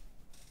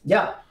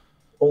 Yeah,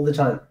 all the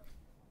time.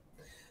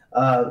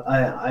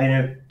 I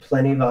know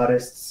plenty of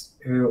artists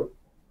who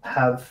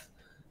have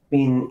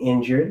been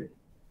injured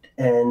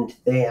and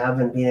they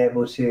haven't been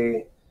able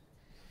to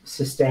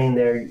sustain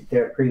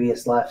their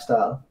previous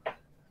lifestyle.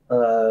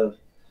 But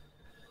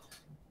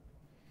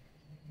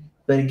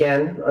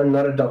again, I'm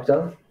not a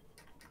doctor.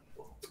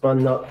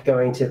 I'm not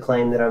going to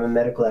claim that I'm a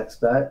medical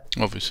expert.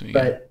 Obviously,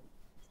 but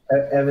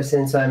ever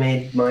since I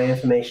made my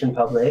information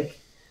public,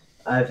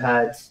 I've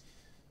had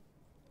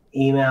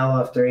email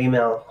after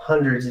email,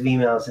 hundreds of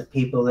emails of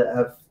people that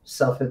have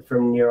suffered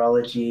from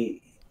neurological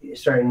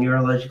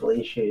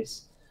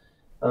issues.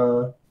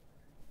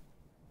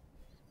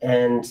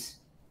 And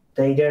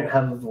they don't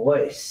have a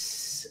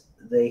voice.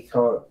 They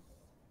can't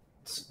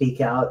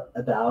speak out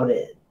about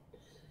it.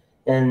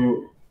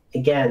 And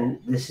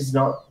again, this is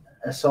not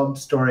a sob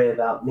story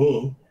about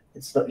me.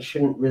 It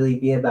shouldn't really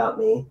be about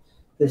me.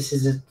 This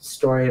is a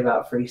story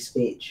about free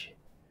speech.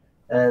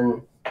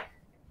 And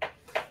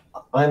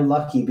I'm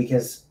lucky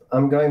because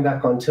I'm going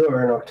back on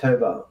tour in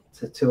October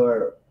to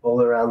tour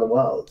all around the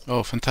world.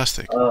 Oh,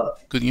 fantastic.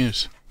 Good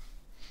news.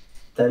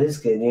 That is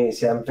good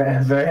news. Yeah, I'm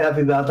very, very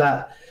happy about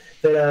that.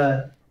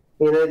 But,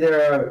 you know,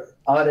 there are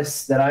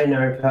artists that I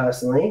know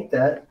personally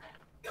that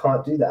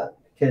can't do that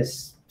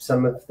because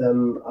some of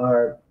them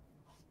are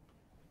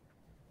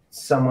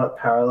somewhat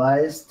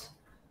paralyzed.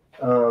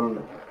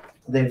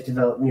 They've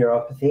developed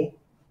neuropathy,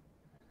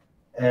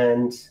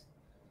 and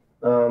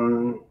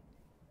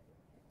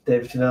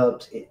they've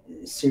developed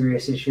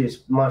serious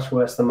issues much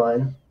worse than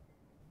mine.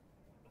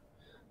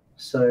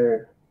 So,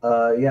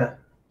 yeah,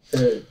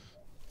 there's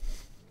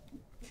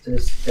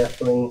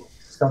definitely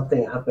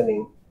something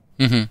happening.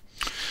 Mm-hmm.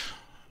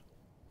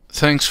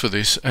 Thanks for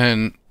this.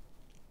 And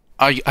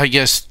I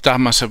guess that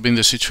must have been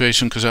the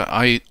situation, because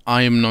I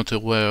am not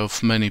aware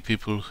of many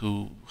people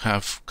who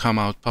have come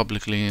out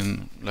publicly,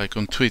 and like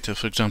on Twitter,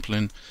 for example,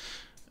 and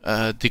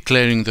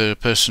declaring their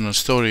personal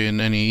story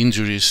and any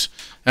injuries.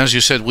 As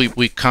you said,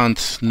 we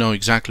can't know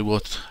exactly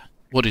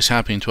what is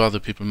happening to other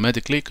people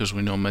medically, because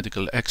we're not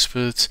medical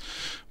experts,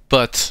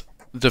 but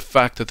the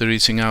fact that they're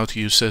reaching out to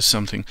you says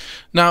something.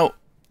 Now,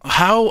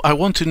 I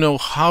want to know,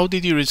 how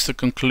did you reach the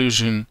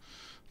conclusion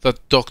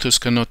that doctors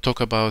cannot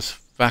talk about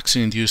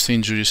vaccine-induced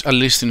injuries, at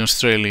least in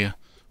Australia,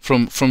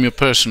 from your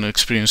personal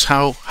experience?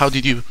 How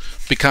did you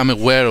become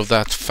aware of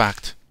that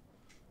fact?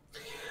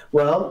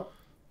 Well,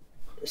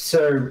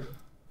 so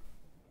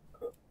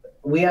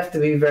we have to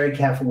be very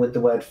careful with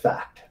the word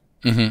fact,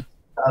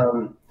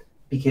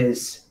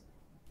 because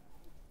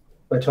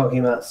we're talking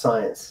about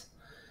science.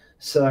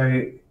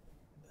 So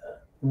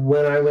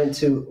when I went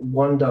to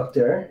one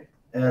doctor,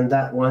 and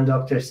that one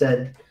doctor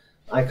said,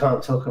 I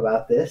can't talk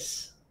about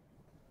this,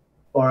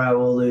 or I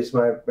will lose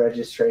my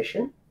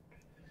registration.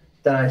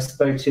 Then I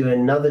spoke to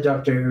another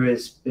doctor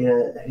who's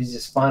a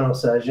spinal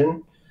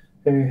surgeon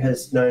who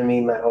has known me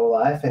my whole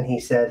life, and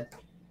he said,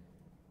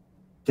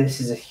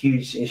 this is a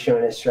huge issue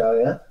in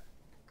Australia,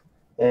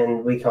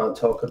 and we can't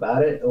talk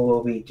about it, or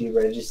we'll be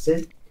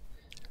deregistered.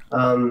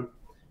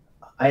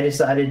 I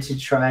decided to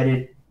try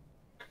to,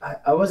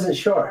 I wasn't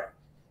sure.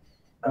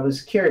 I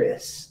was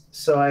curious.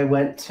 So I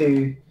went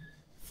to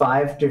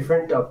 5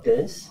 different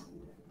doctors,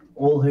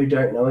 all who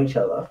don't know each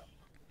other,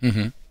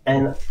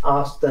 and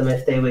asked them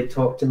if they would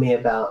talk to me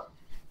about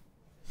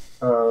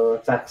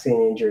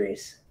vaccine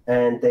injuries.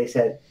 And they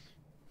said,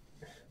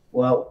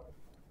 well,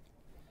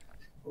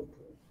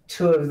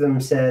 two of them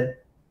said,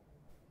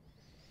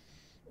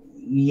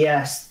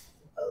 yes,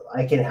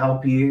 I can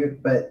help you,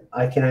 but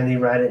I can only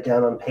write it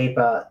down on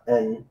paper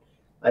and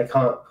I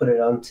can't put it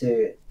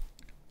onto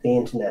the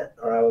internet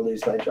or I will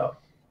lose my job.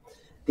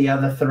 The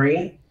other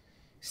three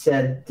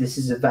said, this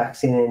is a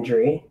vaccine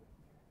injury,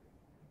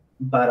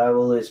 but I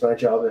will lose my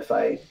job if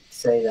I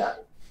say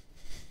that.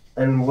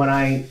 And when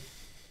I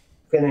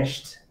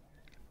finished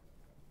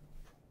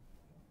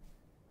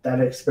that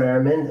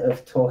experiment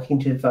of talking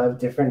to 5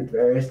 different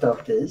various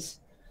doctors,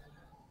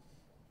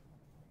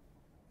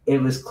 it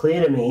was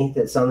clear to me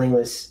that something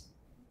was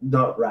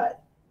not right.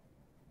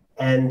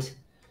 And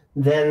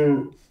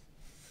then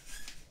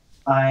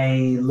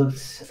I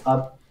looked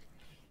up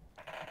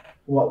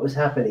what was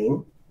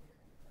happening,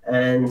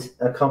 and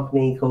a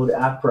company called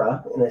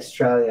APRA in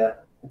Australia,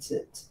 it's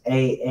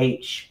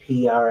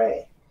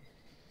AHPRA,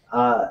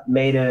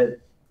 made a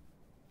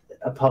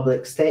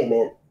public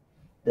statement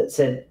that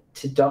said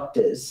to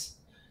doctors,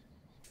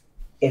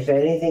 if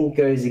anything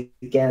goes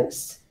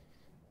against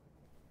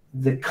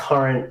the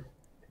current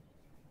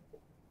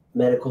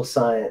medical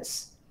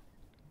science,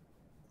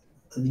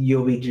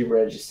 you'll be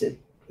deregistered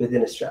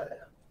within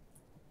Australia.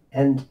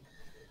 And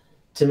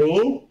to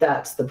me,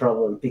 that's the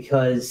problem,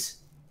 because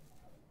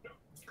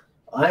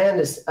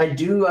I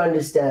do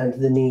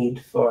understand the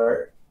need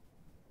for,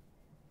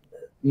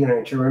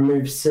 to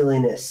remove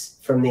silliness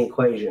from the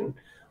equation.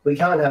 We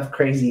can't have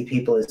crazy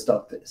people as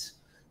doctors.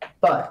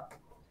 But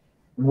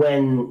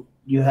when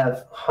you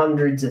have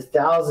hundreds of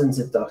thousands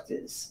of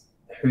doctors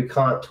who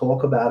can't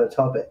talk about a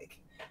topic,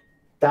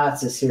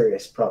 that's a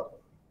serious problem.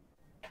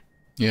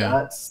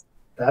 Yeah.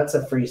 That's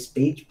a free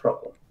speech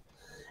problem.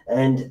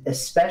 And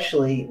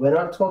especially, we're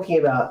not talking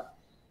about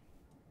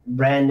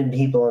random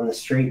people on the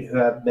street who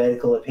have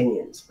medical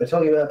opinions. We're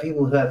talking about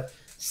people who have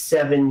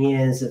 7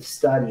 years of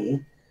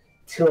study,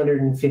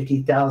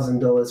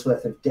 $250,000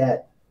 worth of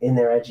debt in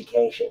their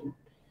education,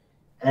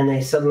 and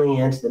they suddenly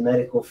enter the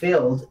medical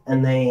field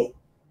and they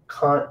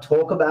can't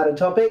talk about a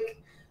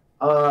topic.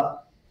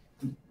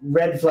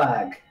 Red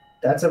flag.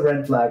 That's a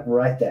red flag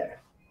right there.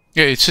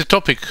 Yeah, it's a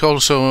topic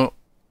also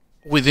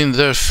within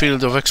their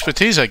field of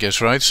expertise, I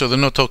guess, right? So they're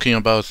not talking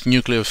about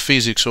nuclear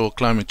physics or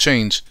climate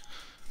change.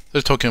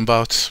 They're talking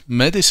about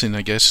medicine,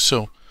 I guess.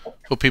 So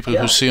for people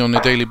who see on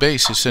a daily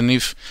basis, and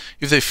if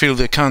they feel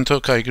they can't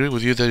talk, I agree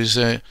with you. There's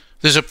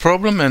a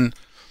problem,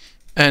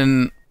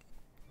 and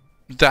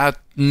that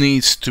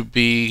needs to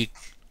be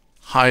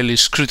highly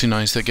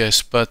scrutinized, I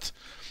guess, but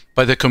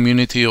by the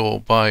community or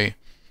by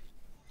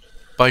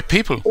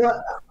people.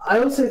 Well, I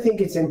also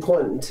think it's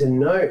important to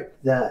note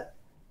that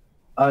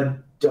a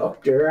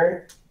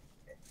doctor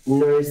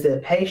knows their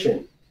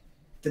patient.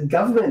 The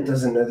government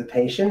doesn't know the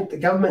patient. The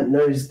government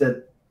knows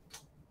that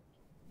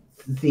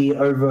they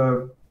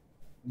have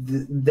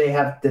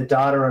the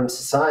data on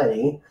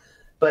society,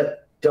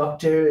 but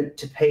doctor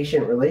to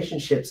patient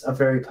relationships are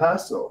very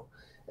personal.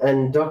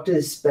 And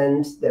doctors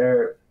spend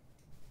their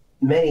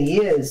many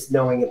years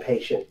knowing a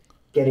patient,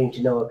 getting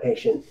to know a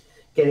patient,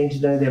 getting to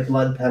know their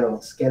blood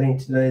panels, getting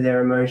to know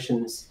their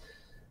emotions.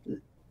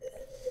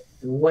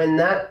 When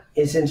that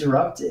is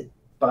interrupted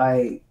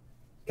by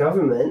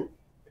government,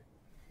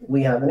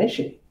 we have an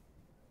issue,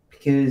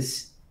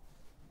 because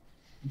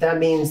that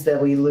means that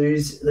we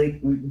lose.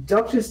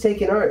 Doctors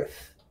take an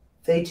oath.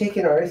 They take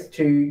an oath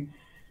to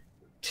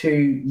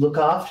look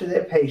after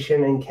their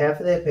patient and care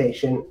for their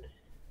patient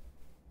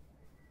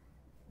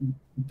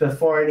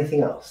before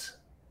anything else.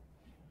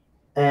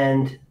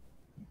 And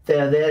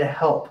they're there to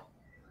help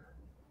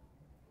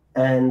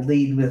and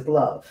lead with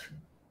love.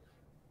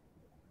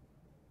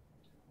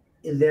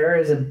 There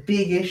is a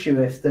big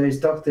issue if those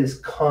doctors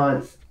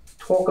can't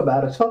talk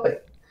about a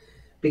topic,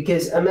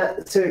 because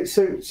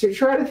so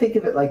try to think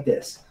of it like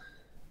this.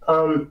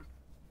 I'm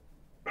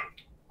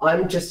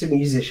just a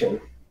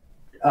musician,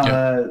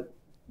 but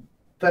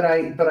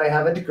I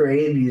have a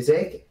degree in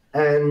music,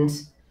 and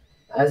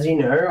as you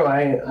know,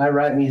 I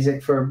write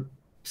music for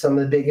some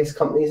of the biggest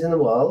companies in the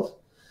world,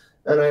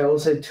 and I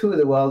also tour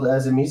the world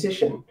as a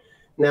musician.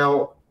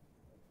 Now,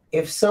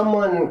 if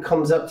someone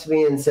comes up to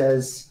me and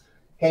says,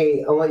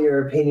 hey, I want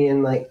your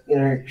opinion,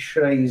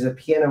 should I use a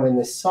piano in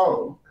this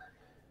song?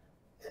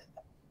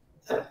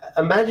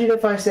 Imagine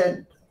if I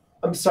said,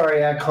 I'm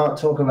sorry, I can't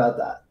talk about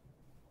that.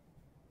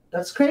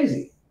 That's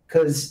crazy,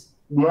 because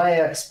my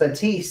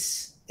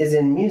expertise is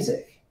in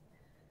music.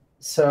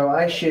 So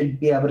I should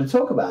be able to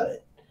talk about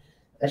it.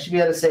 I should be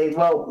able to say,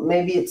 well,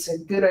 maybe it's a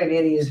good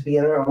idea to use a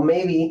piano, or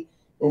maybe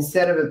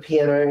instead of a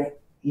piano,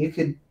 you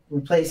could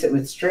replace it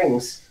with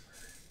strings.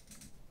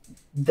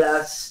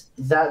 That's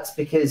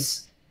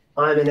because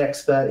I'm an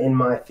expert in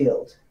my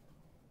field.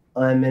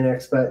 I'm an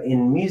expert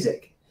in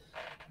music.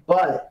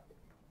 But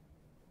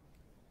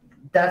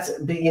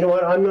you know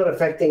what? I'm not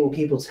affecting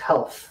people's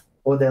health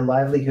or their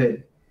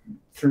livelihood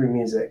through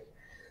music.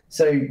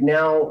 So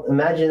now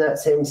imagine that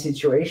same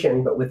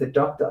situation, but with a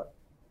doctor.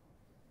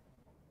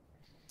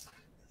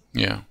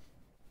 Yeah.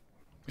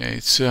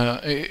 It's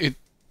it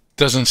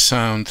doesn't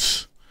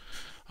sound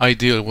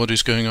ideal what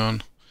is going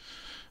on.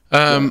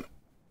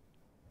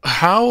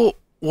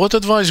 What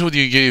advice would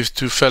you give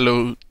to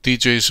fellow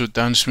DJs or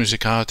dance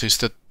music artists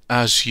that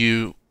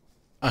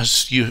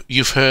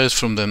you've heard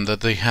from them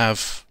that they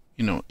have,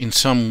 in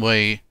some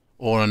way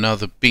or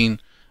another been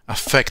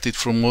affected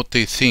from what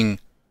they think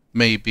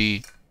may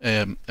be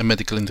a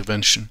medical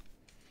intervention?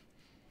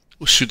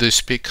 Should they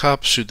speak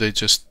up? Should they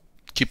just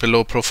keep a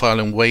low profile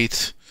and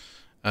wait?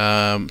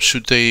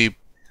 Should they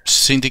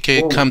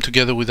syndicate, come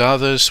together with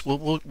others?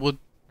 What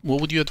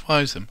would you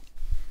advise them?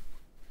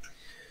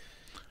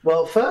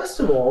 Well, first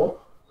of all,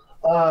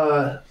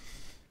 I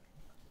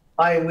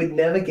would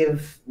never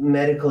give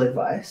medical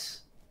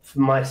advice for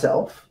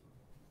myself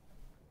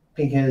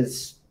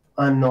because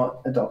I'm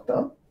not a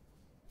doctor.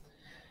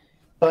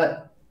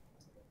 But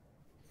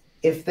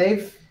if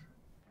they've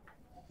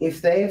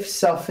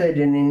suffered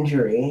an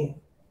injury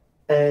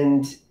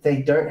and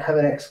they don't have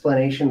an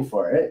explanation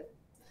for it,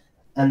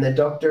 and the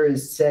doctor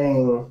is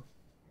saying,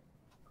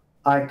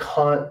 I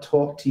can't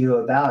talk to you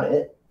about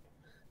it,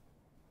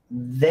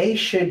 they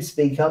should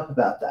speak up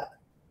about that.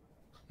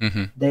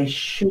 Mm-hmm.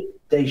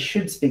 They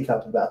should speak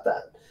up about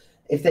that.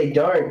 If they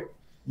don't,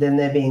 then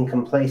they're being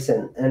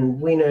complacent. And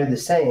we know the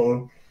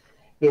saying,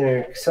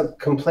 some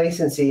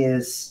complacency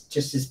is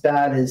just as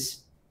bad as.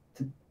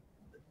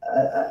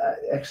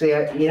 Actually,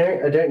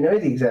 I don't know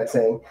the exact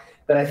saying,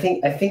 but I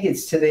think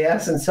it's to the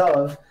essence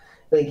of,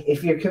 like,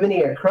 if you're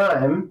committing a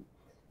crime,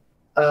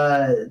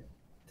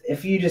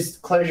 if you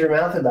just close your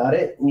mouth about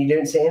it and you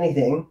don't say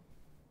anything,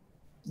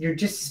 you're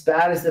just as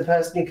bad as the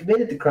person who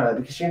committed the crime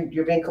because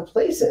you're being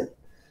complacent.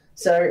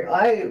 So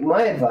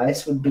my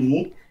advice would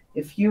be,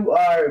 if you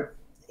are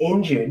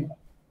injured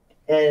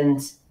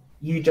and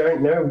you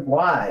don't know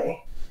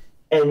why,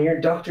 and your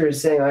doctor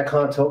is saying, I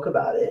can't talk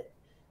about it,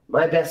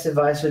 my best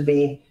advice would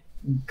be,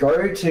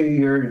 go to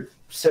your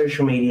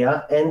social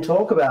media and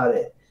talk about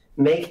it.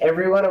 Make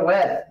everyone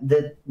aware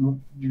that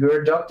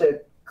your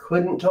doctor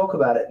couldn't talk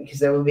about it because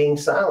they were being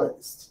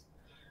silenced.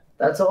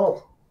 That's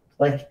all.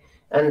 And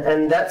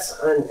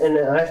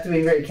I have to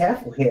be very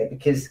careful here,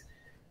 because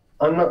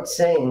I'm not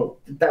saying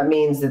that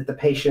means that the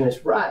patient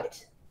is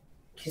right,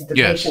 because the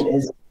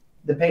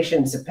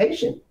patient's a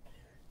patient.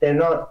 They're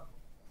not,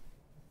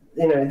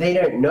 they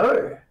don't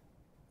know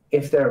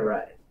if they're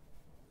right.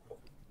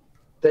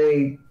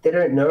 They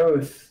don't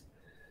know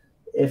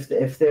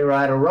if they're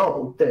right or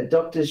wrong. The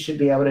doctors should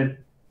be able to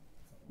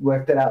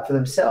work that out for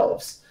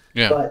themselves.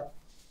 Yeah. But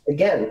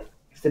again,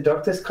 if the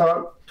doctors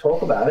can't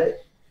talk about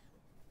it,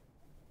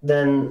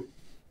 then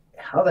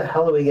how the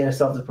hell are we going to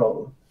solve the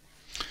problem?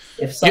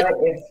 If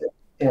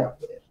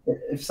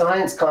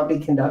science can't be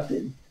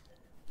conducted,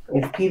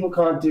 if people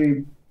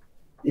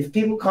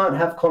can't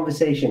have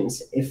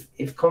conversations,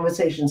 if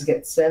conversations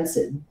get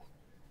censored,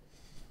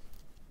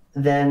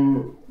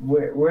 then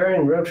we're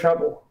in real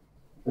trouble.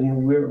 I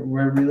mean, we're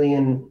really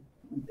in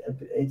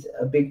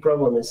a big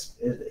problem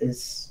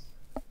is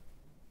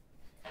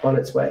on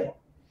its way.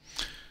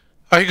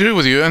 I agree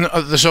with you, and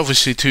there's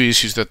obviously two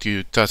issues that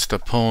you touched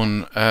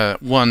upon.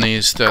 One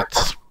is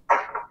that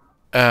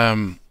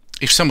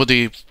if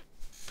somebody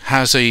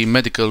has a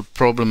medical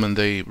problem and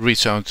they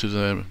reach out to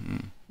the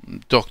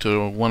doctor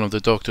or one of the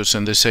doctors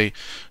and they say,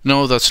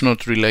 no, that's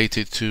not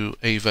related to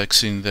a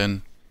vaccine,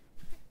 then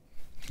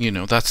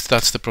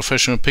that's the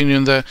professional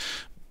opinion there,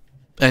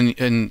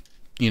 and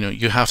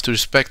you have to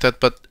respect that.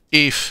 But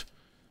if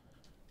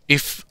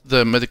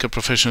the medical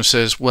professional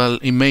says, well,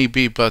 it may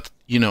be, but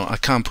I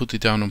can't put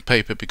it down on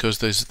paper because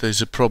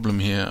there's a problem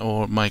here,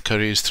 or my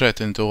career is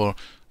threatened, or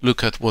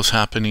look at what's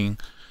happening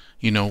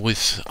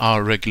with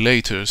our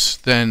regulators,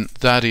 then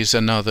that is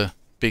another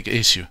big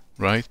issue,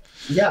 right?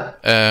 Yeah.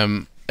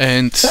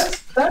 And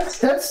that's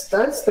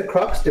the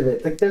crux of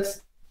it. Like,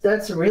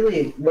 that's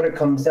really what it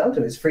comes down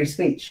to, is free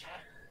speech.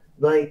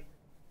 Like,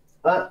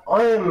 I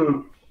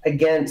am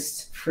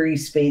against free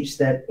speech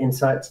that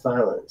incites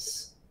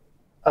violence.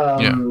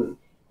 There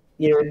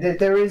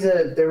is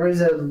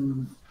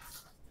a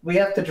we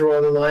have to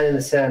draw the line in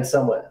the sand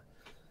somewhere.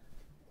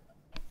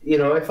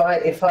 If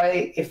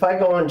I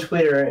go on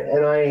Twitter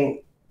and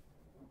I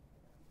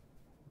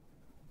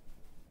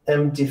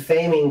am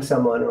defaming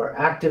someone or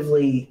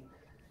actively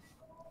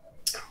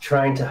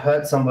trying to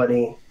hurt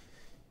somebody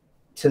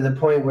to the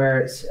point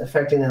where it's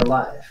affecting their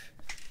life,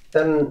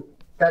 then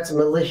that's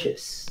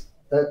malicious.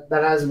 That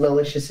has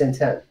malicious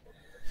intent.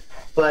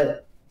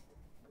 But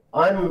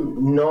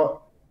I'm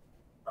not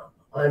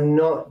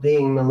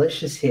being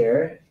malicious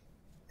here,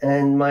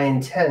 and my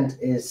intent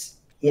is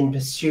in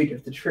pursuit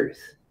of the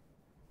truth.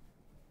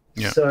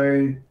 Yeah.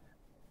 So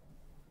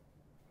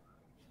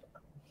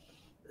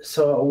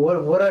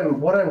what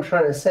I'm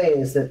trying to say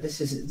is that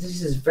this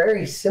is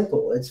very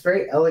simple. It's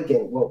very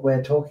elegant what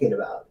we're talking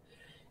about.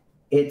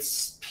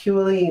 It's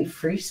purely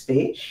free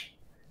speech,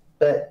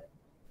 but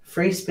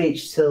free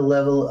speech to the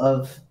level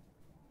of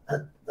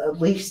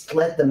at least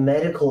let the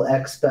medical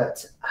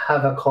experts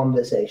have a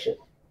conversation.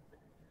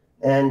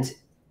 And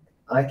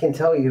I can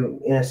tell you,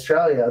 in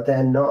Australia,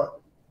 they're not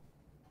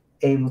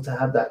able to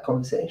have that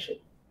conversation,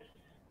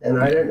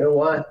 and I don't know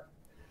why.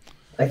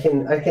 I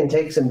can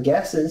take some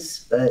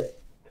guesses, but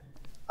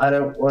I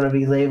don't want to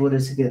be labeled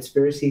as a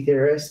conspiracy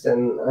theorist,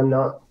 and I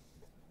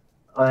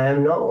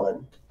am not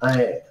one.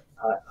 I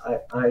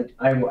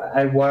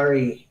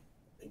worry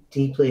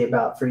deeply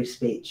about free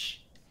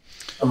speech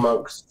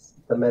amongst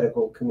the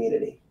medical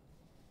community.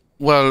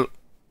 Well,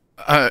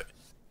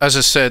 as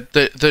I said,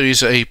 there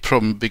is a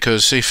problem,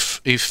 because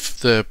if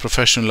the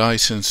professional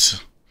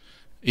license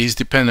is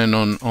dependent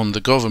on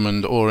the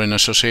government or an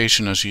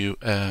association, as you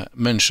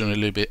mentioned a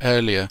little bit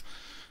earlier,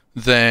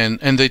 then,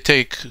 and they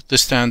take the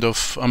stand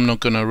of, I'm not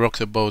going to rock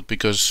the boat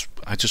because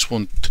I just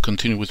want to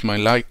continue with my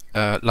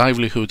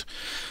livelihood,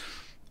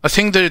 I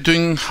think they're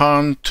doing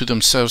harm to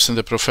themselves and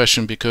the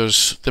profession,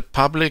 because the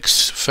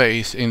public's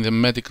faith in the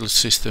medical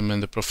system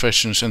and the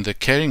professions and the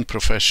caring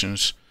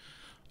professions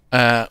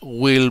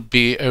will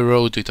be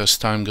eroded as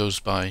time goes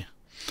by.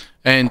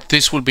 And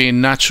this will be a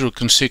natural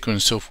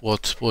consequence of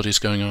what is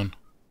going on.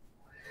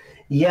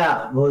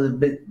 Yeah, well,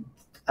 but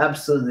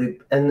absolutely.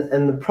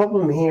 And the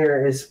problem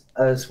here is,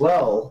 as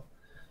well,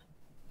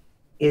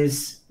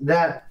 is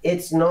that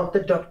it's not the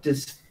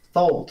doctor's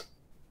fault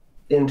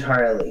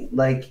entirely.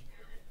 Like,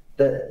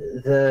 they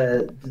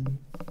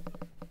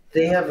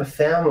have a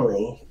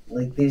family.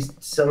 Like,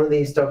 some of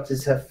these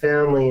doctors have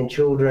family and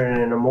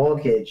children and a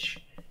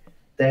mortgage.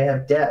 They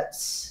have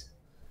debts.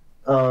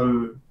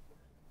 So,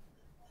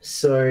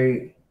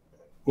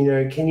 you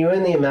know, can you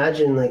only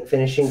imagine, like,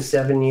 finishing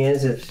 7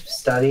 years of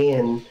study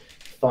and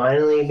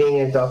finally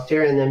being a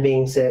doctor and then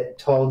being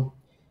told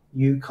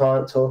you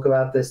can't talk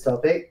about this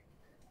topic?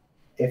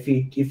 If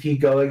you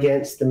go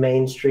against the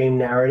mainstream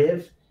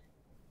narrative,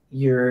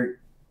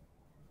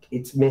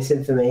 it's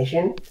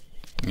misinformation.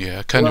 Yeah,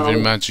 I can't even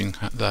imagine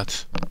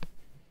that.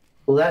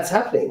 Well, that's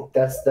happening.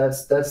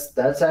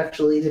 That's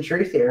actually the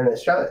truth here in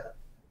Australia.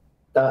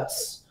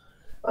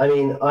 I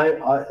mean,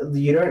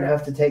 you don't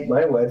have to take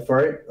my word for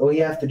it. All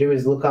you have to do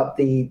is look up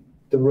the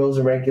rules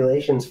and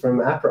regulations from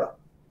APRA.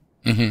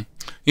 Mm-hmm.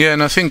 Yeah,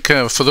 and I think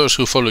for those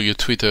who follow your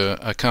Twitter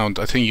account,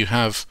 I think you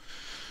have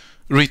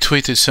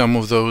retweeted some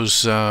of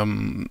those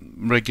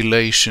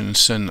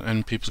regulations,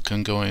 and people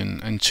can go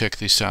in and check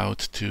this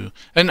out too.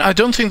 And I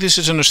don't think this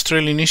is an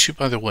Australian issue,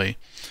 by the way.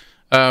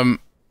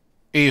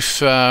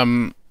 If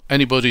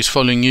anybody is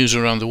following news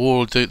around the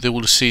world, they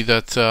will see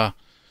that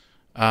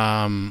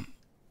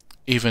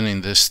even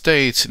in the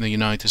States, in the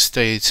United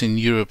States, in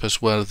Europe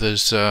as well,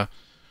 there's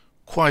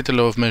quite a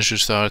lot of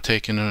measures that are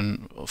taken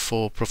on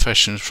for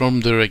professions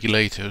from the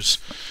regulators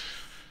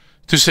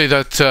to say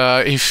that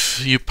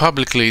if you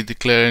publicly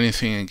declare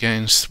anything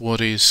against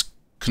what is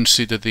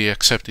considered the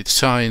accepted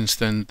science,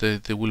 then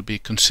there will be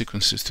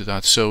consequences to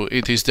that. So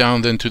it is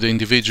down then to the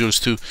individuals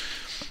to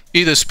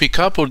either speak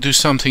up or do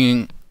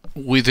something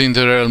within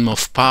the realm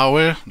of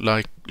power,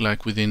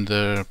 like within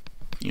their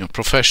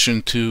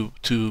profession, to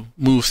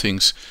move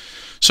things.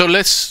 So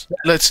let's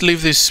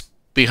leave this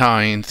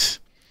behind,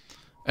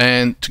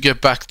 and to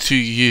get back to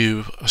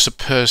you as a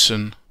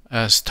person,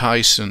 as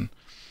Tyson.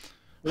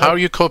 How are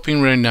you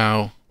coping right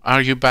now?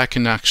 Are you back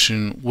in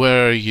action?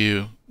 Where are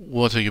you?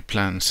 What are your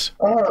plans?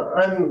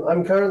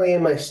 I'm currently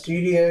in my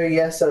studio.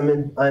 Yes,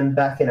 I'm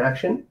back in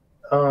action.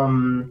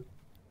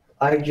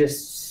 I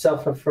just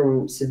suffer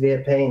from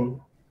severe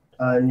pain,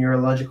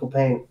 neurological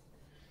pain,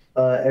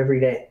 every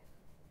day.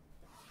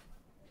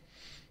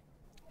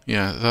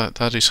 Yeah,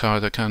 that is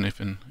hard. I can't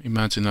even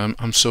imagine.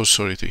 I'm so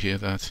sorry to hear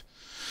that.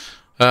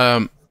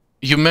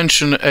 You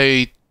mentioned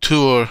a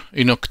tour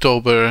in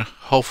October.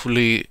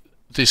 Hopefully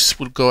this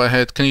will go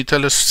ahead. Can you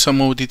tell us some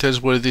more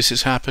details where this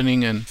is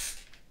happening? And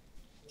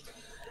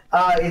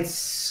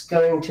it's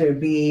going to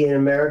be in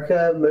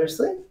America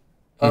mostly.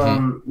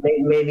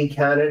 Maybe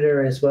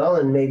Canada as well,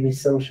 and maybe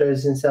some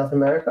shows in South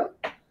America.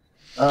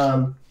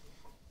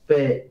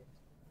 But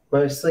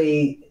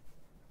mostly,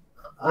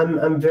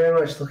 I'm very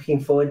much looking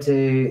forward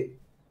to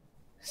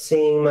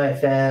seeing my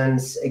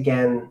fans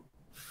again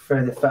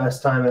for the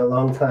first time in a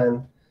long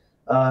time,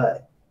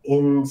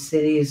 in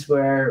cities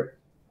where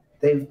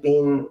they've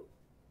been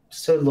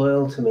so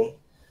loyal to me.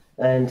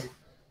 And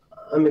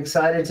I'm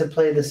excited to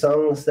play the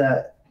songs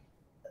that,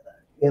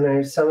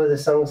 some of the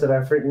songs that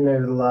I've written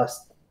over the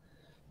last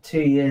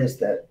 2 years,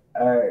 that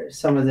are,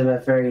 some of them are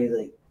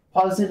very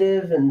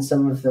positive and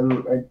some of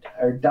them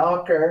are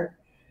darker.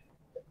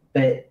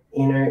 But,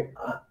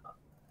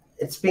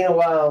 it's been a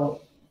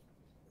while.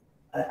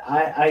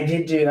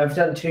 I've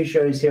done 2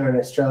 shows here in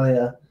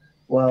Australia,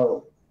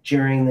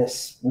 during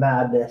this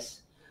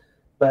madness.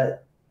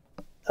 But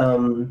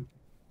I'm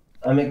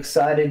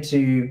excited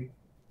to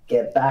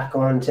get back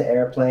onto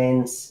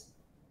airplanes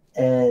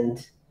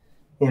and,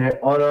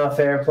 on-off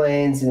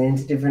airplanes and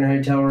into different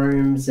hotel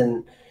rooms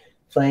and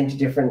playing to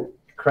different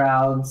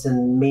crowds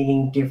and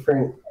meeting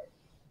different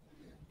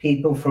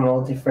people from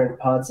all different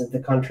parts of the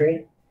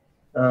country.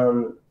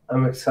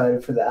 I'm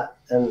excited for that,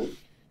 and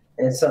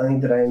it's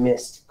something that I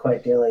missed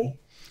quite dearly.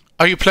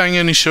 Are you playing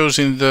any shows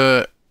in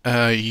the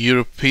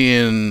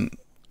European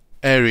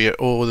area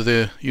or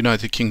the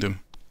United Kingdom?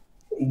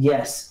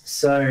 Yes.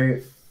 So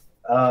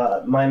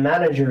my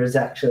manager is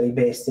actually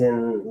based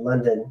in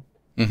London,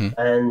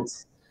 and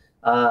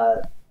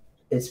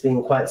it's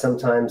been quite some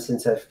time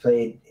since I've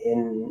played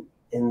in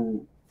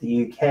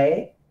the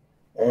UK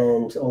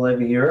and all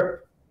over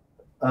Europe.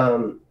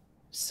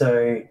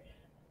 So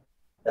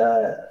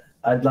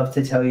I'd love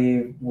to tell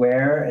you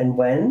where and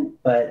when,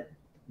 but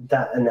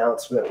that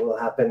announcement will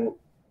happen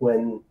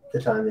when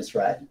the time is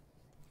right.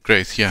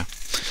 Great, yeah.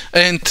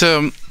 And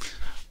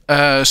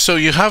so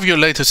you have your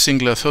latest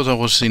single, I Thought I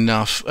Was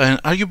Enough. And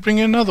are you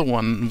bringing another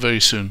one very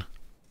soon?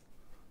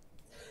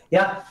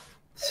 Yeah.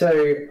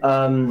 So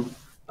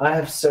I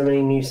have so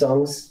many new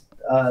songs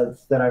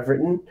that I've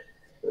written.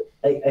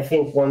 I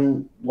think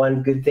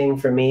one good thing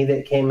for me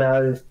that came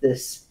out of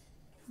this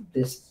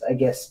I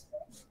guess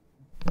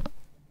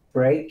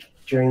break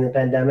during the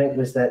pandemic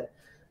was that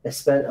I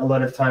spent a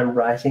lot of time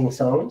writing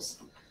songs.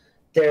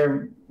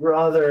 They're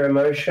rather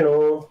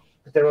emotional,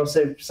 but they're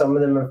also, some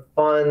of them are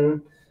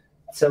fun,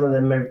 some of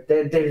them are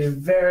they're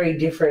very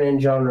different in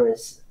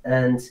genres.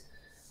 And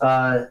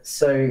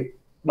so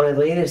my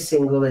latest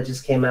single that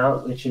just came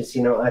out, which is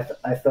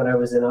I Thought I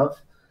Was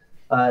Enough,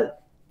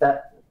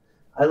 that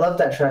I love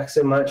that track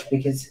so much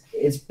because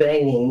it's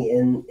banging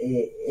and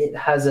it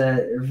has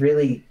a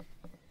really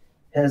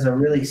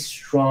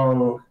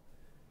strong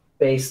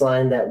bass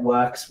line that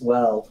works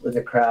well with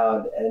the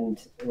crowd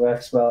and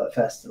works well at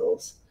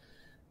festivals.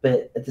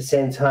 But at the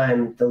same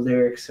time, the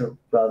lyrics are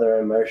rather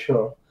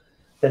emotional.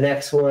 The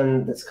next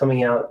one that's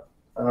coming out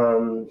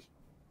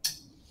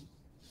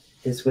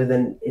is with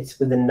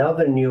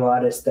another new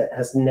artist that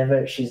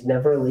she's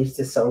never released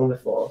a song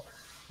before.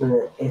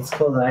 And it's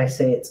called I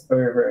Say It's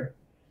Over.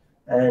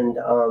 And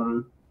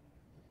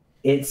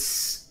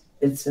it's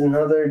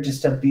another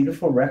just a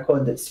beautiful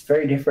record that's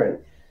very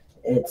different.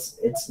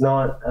 It's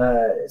not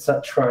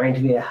trying to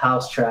be a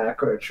house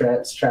track or a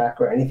trance track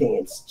or anything.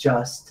 It's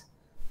just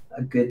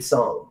a good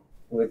song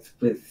with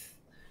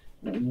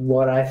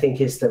what I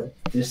think is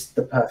just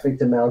the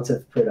perfect amount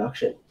of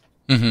production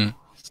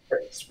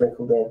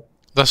sprinkled in.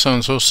 That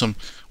sounds awesome.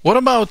 What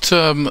about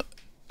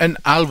an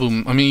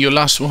album? I mean, your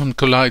last one,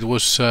 Collide,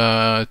 was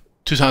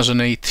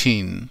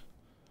 2018.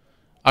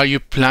 Are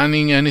you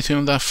planning anything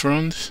on that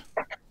front?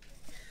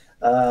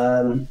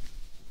 Kinda,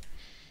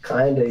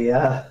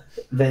 yeah.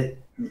 But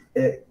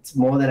it's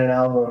more than an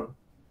album.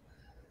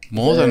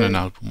 More than an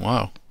album,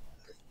 wow.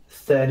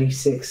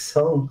 36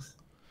 songs.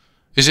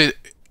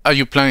 Are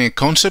you planning a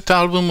concept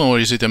album or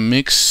is it a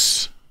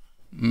mixtape?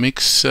 No,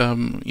 it's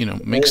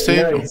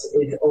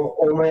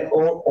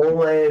all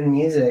my own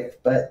music,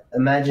 but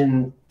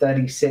imagine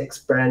 36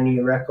 brand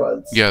new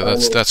records. Yeah,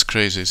 that's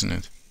crazy, isn't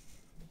it?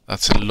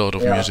 That's a lot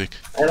of music.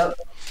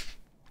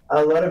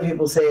 A lot of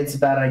people say it's a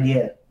bad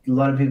idea. A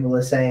lot of people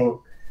are saying,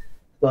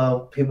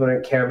 well, people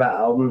don't care about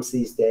albums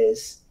these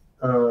days.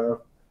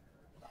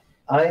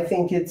 I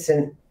think it's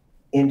an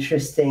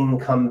interesting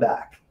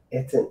comeback.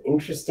 It's an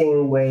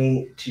interesting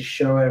way to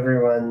show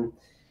everyone,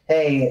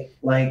 hey,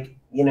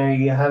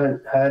 you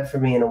haven't heard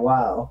from me in a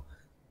while,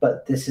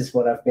 but this is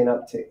what I've been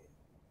up to.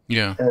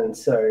 Yeah. And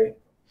so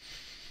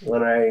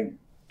when I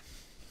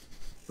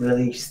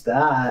release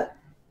that,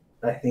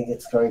 I think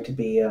it's going to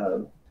be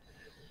a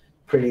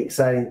pretty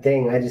exciting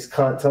thing. I just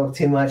can't talk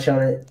too much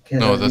on it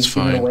because that's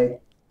fine. Away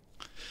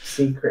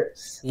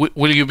secrets.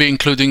 Will you be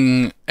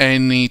including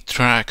any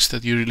tracks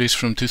that you released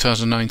from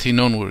 2019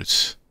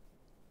 onwards?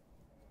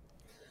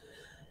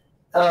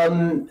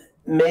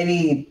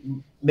 Maybe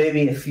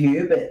a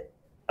few, but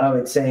I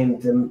would say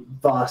the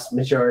vast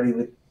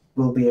majority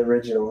will be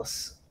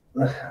originals.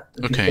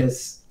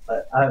 Because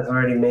I've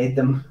already made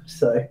them.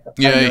 So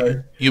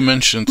yeah, you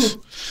mentioned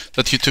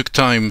that you took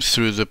time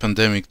through the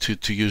pandemic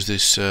to use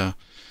this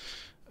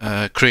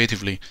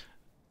creatively.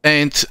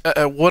 And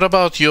what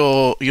about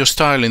your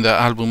style in the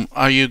album?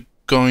 Are you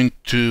going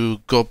to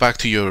go back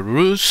to your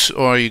roots,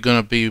 or are you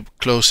going to be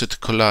closer to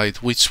Collide?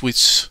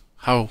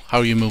 How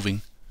are you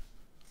moving?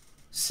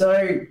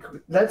 So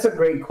that's a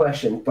great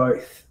question.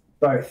 Both.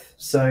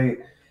 So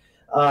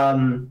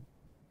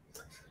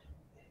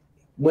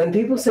when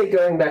people say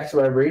going back to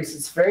my roots,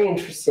 it's very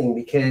interesting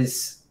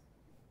because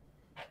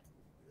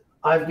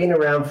I've been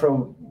around for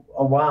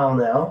a while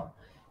now,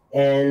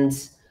 and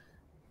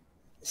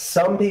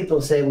some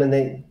people say when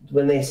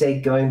they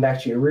say going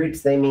back to your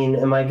roots, they mean,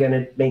 am I going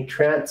to make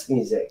trance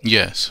music?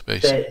 Yes,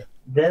 basically.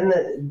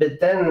 But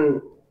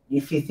then,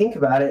 if you think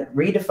about it,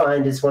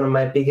 Redefined is one of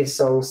my biggest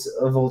songs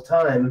of all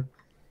time,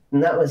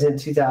 and that was in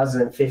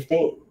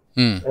 2015.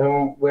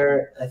 And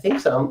where I think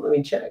so. Let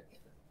me check.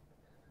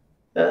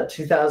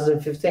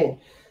 2015,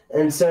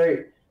 and so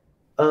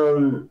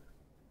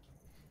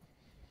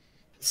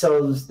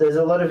there's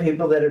a lot of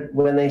people that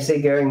when they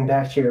say going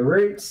back to your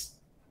roots,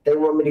 they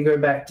want me to go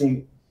back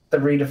to the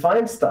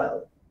Redefined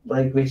style,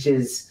 which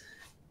is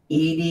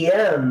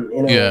EDM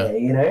in a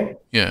way,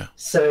 Yeah.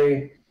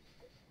 So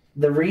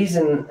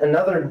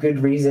another good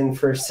reason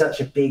for such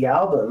a big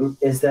album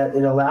is that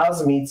it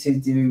allows me to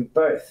do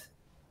both.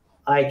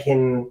 I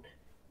can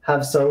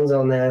have songs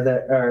on there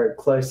that are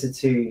closer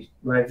to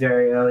my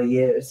very early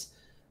years,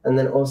 and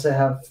then also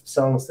have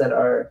songs that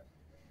are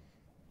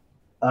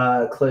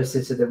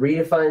closer to the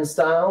redefined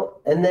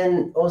style, and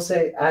then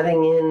also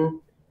adding in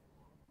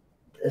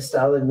a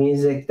style of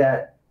music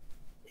that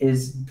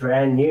is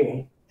brand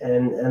new,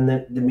 and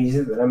the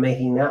music that I'm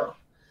making now.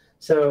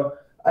 So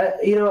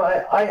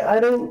I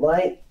don't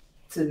like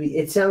to be.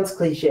 It sounds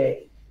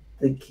cliche,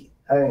 but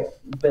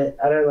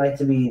I don't like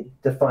to be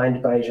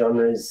defined by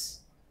genres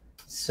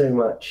so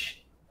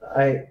much.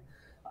 I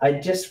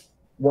just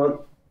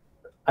want.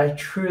 I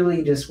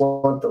truly just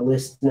want the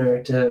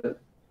listener to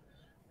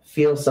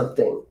feel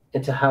something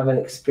and to have an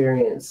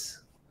experience,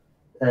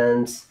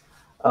 and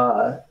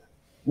not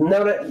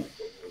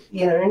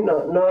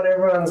not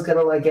everyone's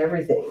gonna like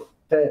everything,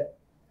 but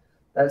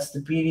that's the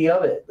beauty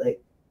of it.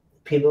 Like,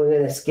 people are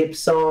gonna skip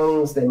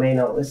songs, they may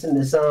not listen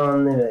to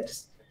songs, they might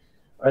just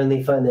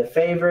only find their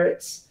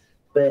favorites,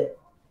 but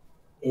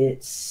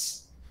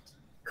it's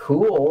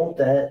cool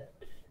that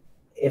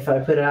if I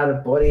put out a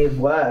body of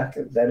work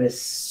that is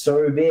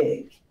so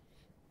big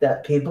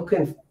that people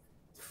can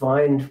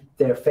find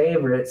their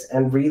favorites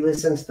and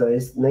re-listen to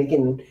those, and they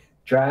can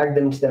drag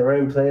them to their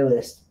own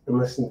playlist and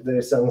listen to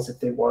those songs if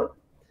they want.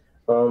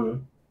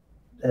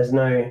 There's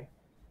no,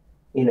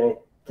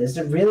 there's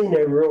really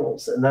no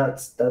rules, and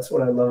that's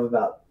what I love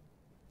about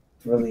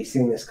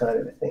releasing this kind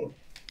of a thing.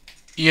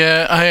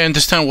 Yeah, I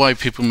understand why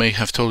people may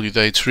have told you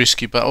that it's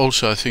risky, but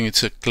also I think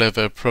it's a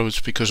clever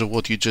approach because of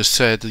what you just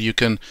said. You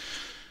can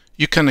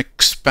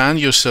expand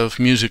yourself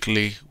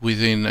musically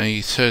within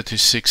a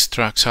 36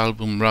 tracks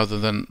album rather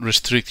than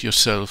restrict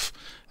yourself,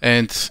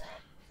 and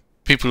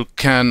people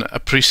can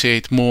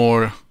appreciate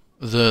more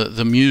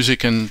the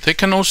music, and they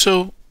can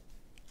also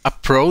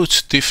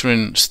approach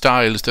different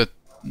styles that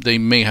they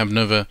may have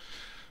never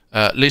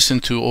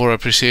listened to or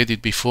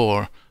appreciated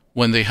before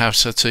when they have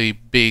such a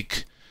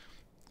big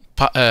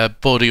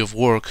body of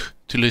work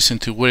to listen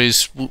to.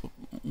 Whereas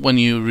when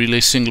you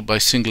release single by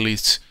single,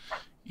 it's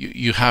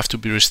you have to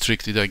be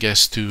restricted, I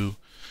guess, to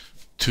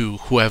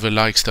whoever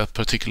likes that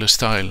particular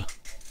style.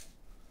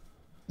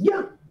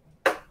 Yeah,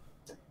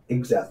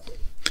 exactly.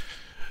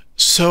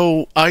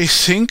 So I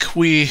think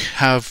we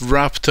have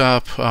wrapped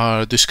up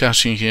our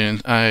discussion here,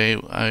 and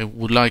I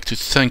would like to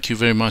thank you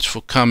very much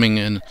for coming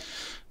and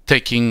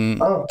taking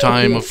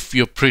time of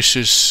your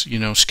precious,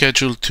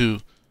 schedule to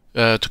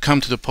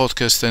come to the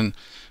podcast and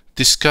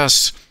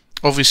discuss,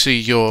 obviously,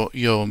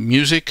 your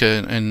music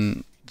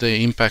and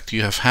the impact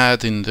you have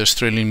had in the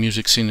Australian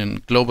music scene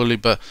and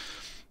globally, but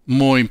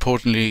more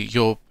importantly,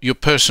 your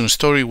personal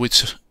story,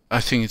 which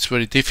I think it's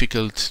very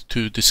difficult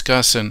to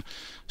discuss, and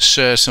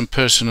share some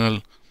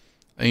personal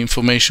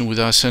information with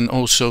us, and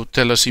also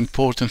tell us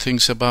important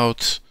things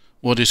about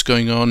what is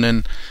going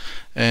on,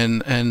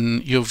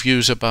 and your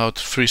views about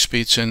free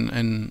speech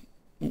and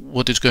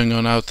what is going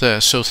on out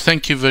there. So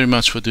thank you very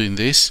much for doing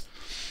this.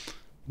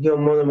 You're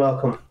more than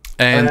welcome.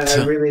 And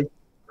I really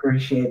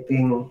appreciate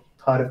being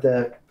part of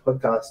the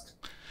podcast.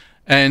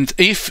 And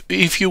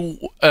if you,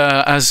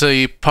 as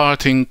a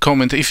parting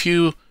comment, if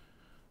you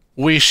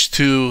wish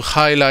to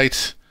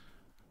highlight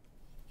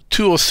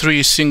 2 or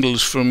 3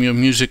 singles from your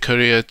music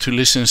career to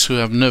listeners who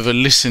have never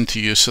listened to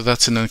you, so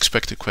that's an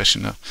unexpected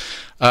question now.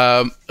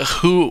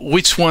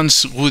 Which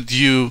ones would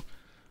you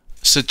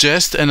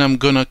suggest? And I'm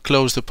gonna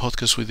close the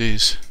podcast with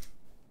these.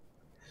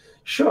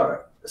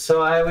 Sure.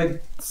 So I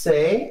would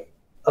say,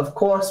 of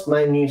course,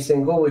 my new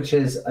single, which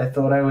is "I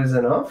Thought I Was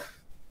Enough."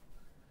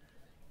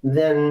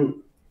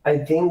 Then I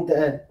think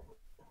that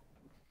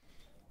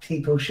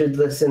people should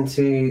listen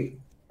to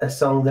a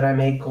song that I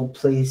made called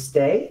 "Please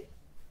Stay."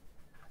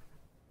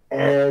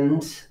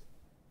 And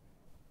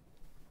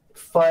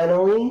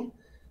finally,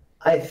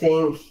 I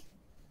think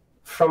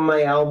from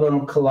my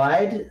album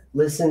Collide,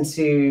 listen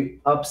to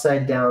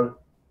Upside Down.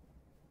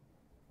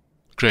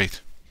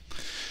 Great.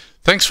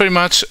 Thanks very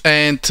much,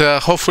 and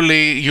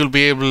hopefully you'll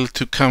be able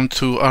to come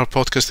to our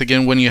podcast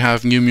again when you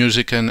have new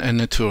music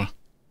and a tour.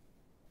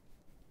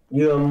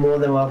 You are more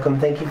than welcome.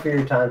 Thank you for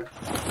your time.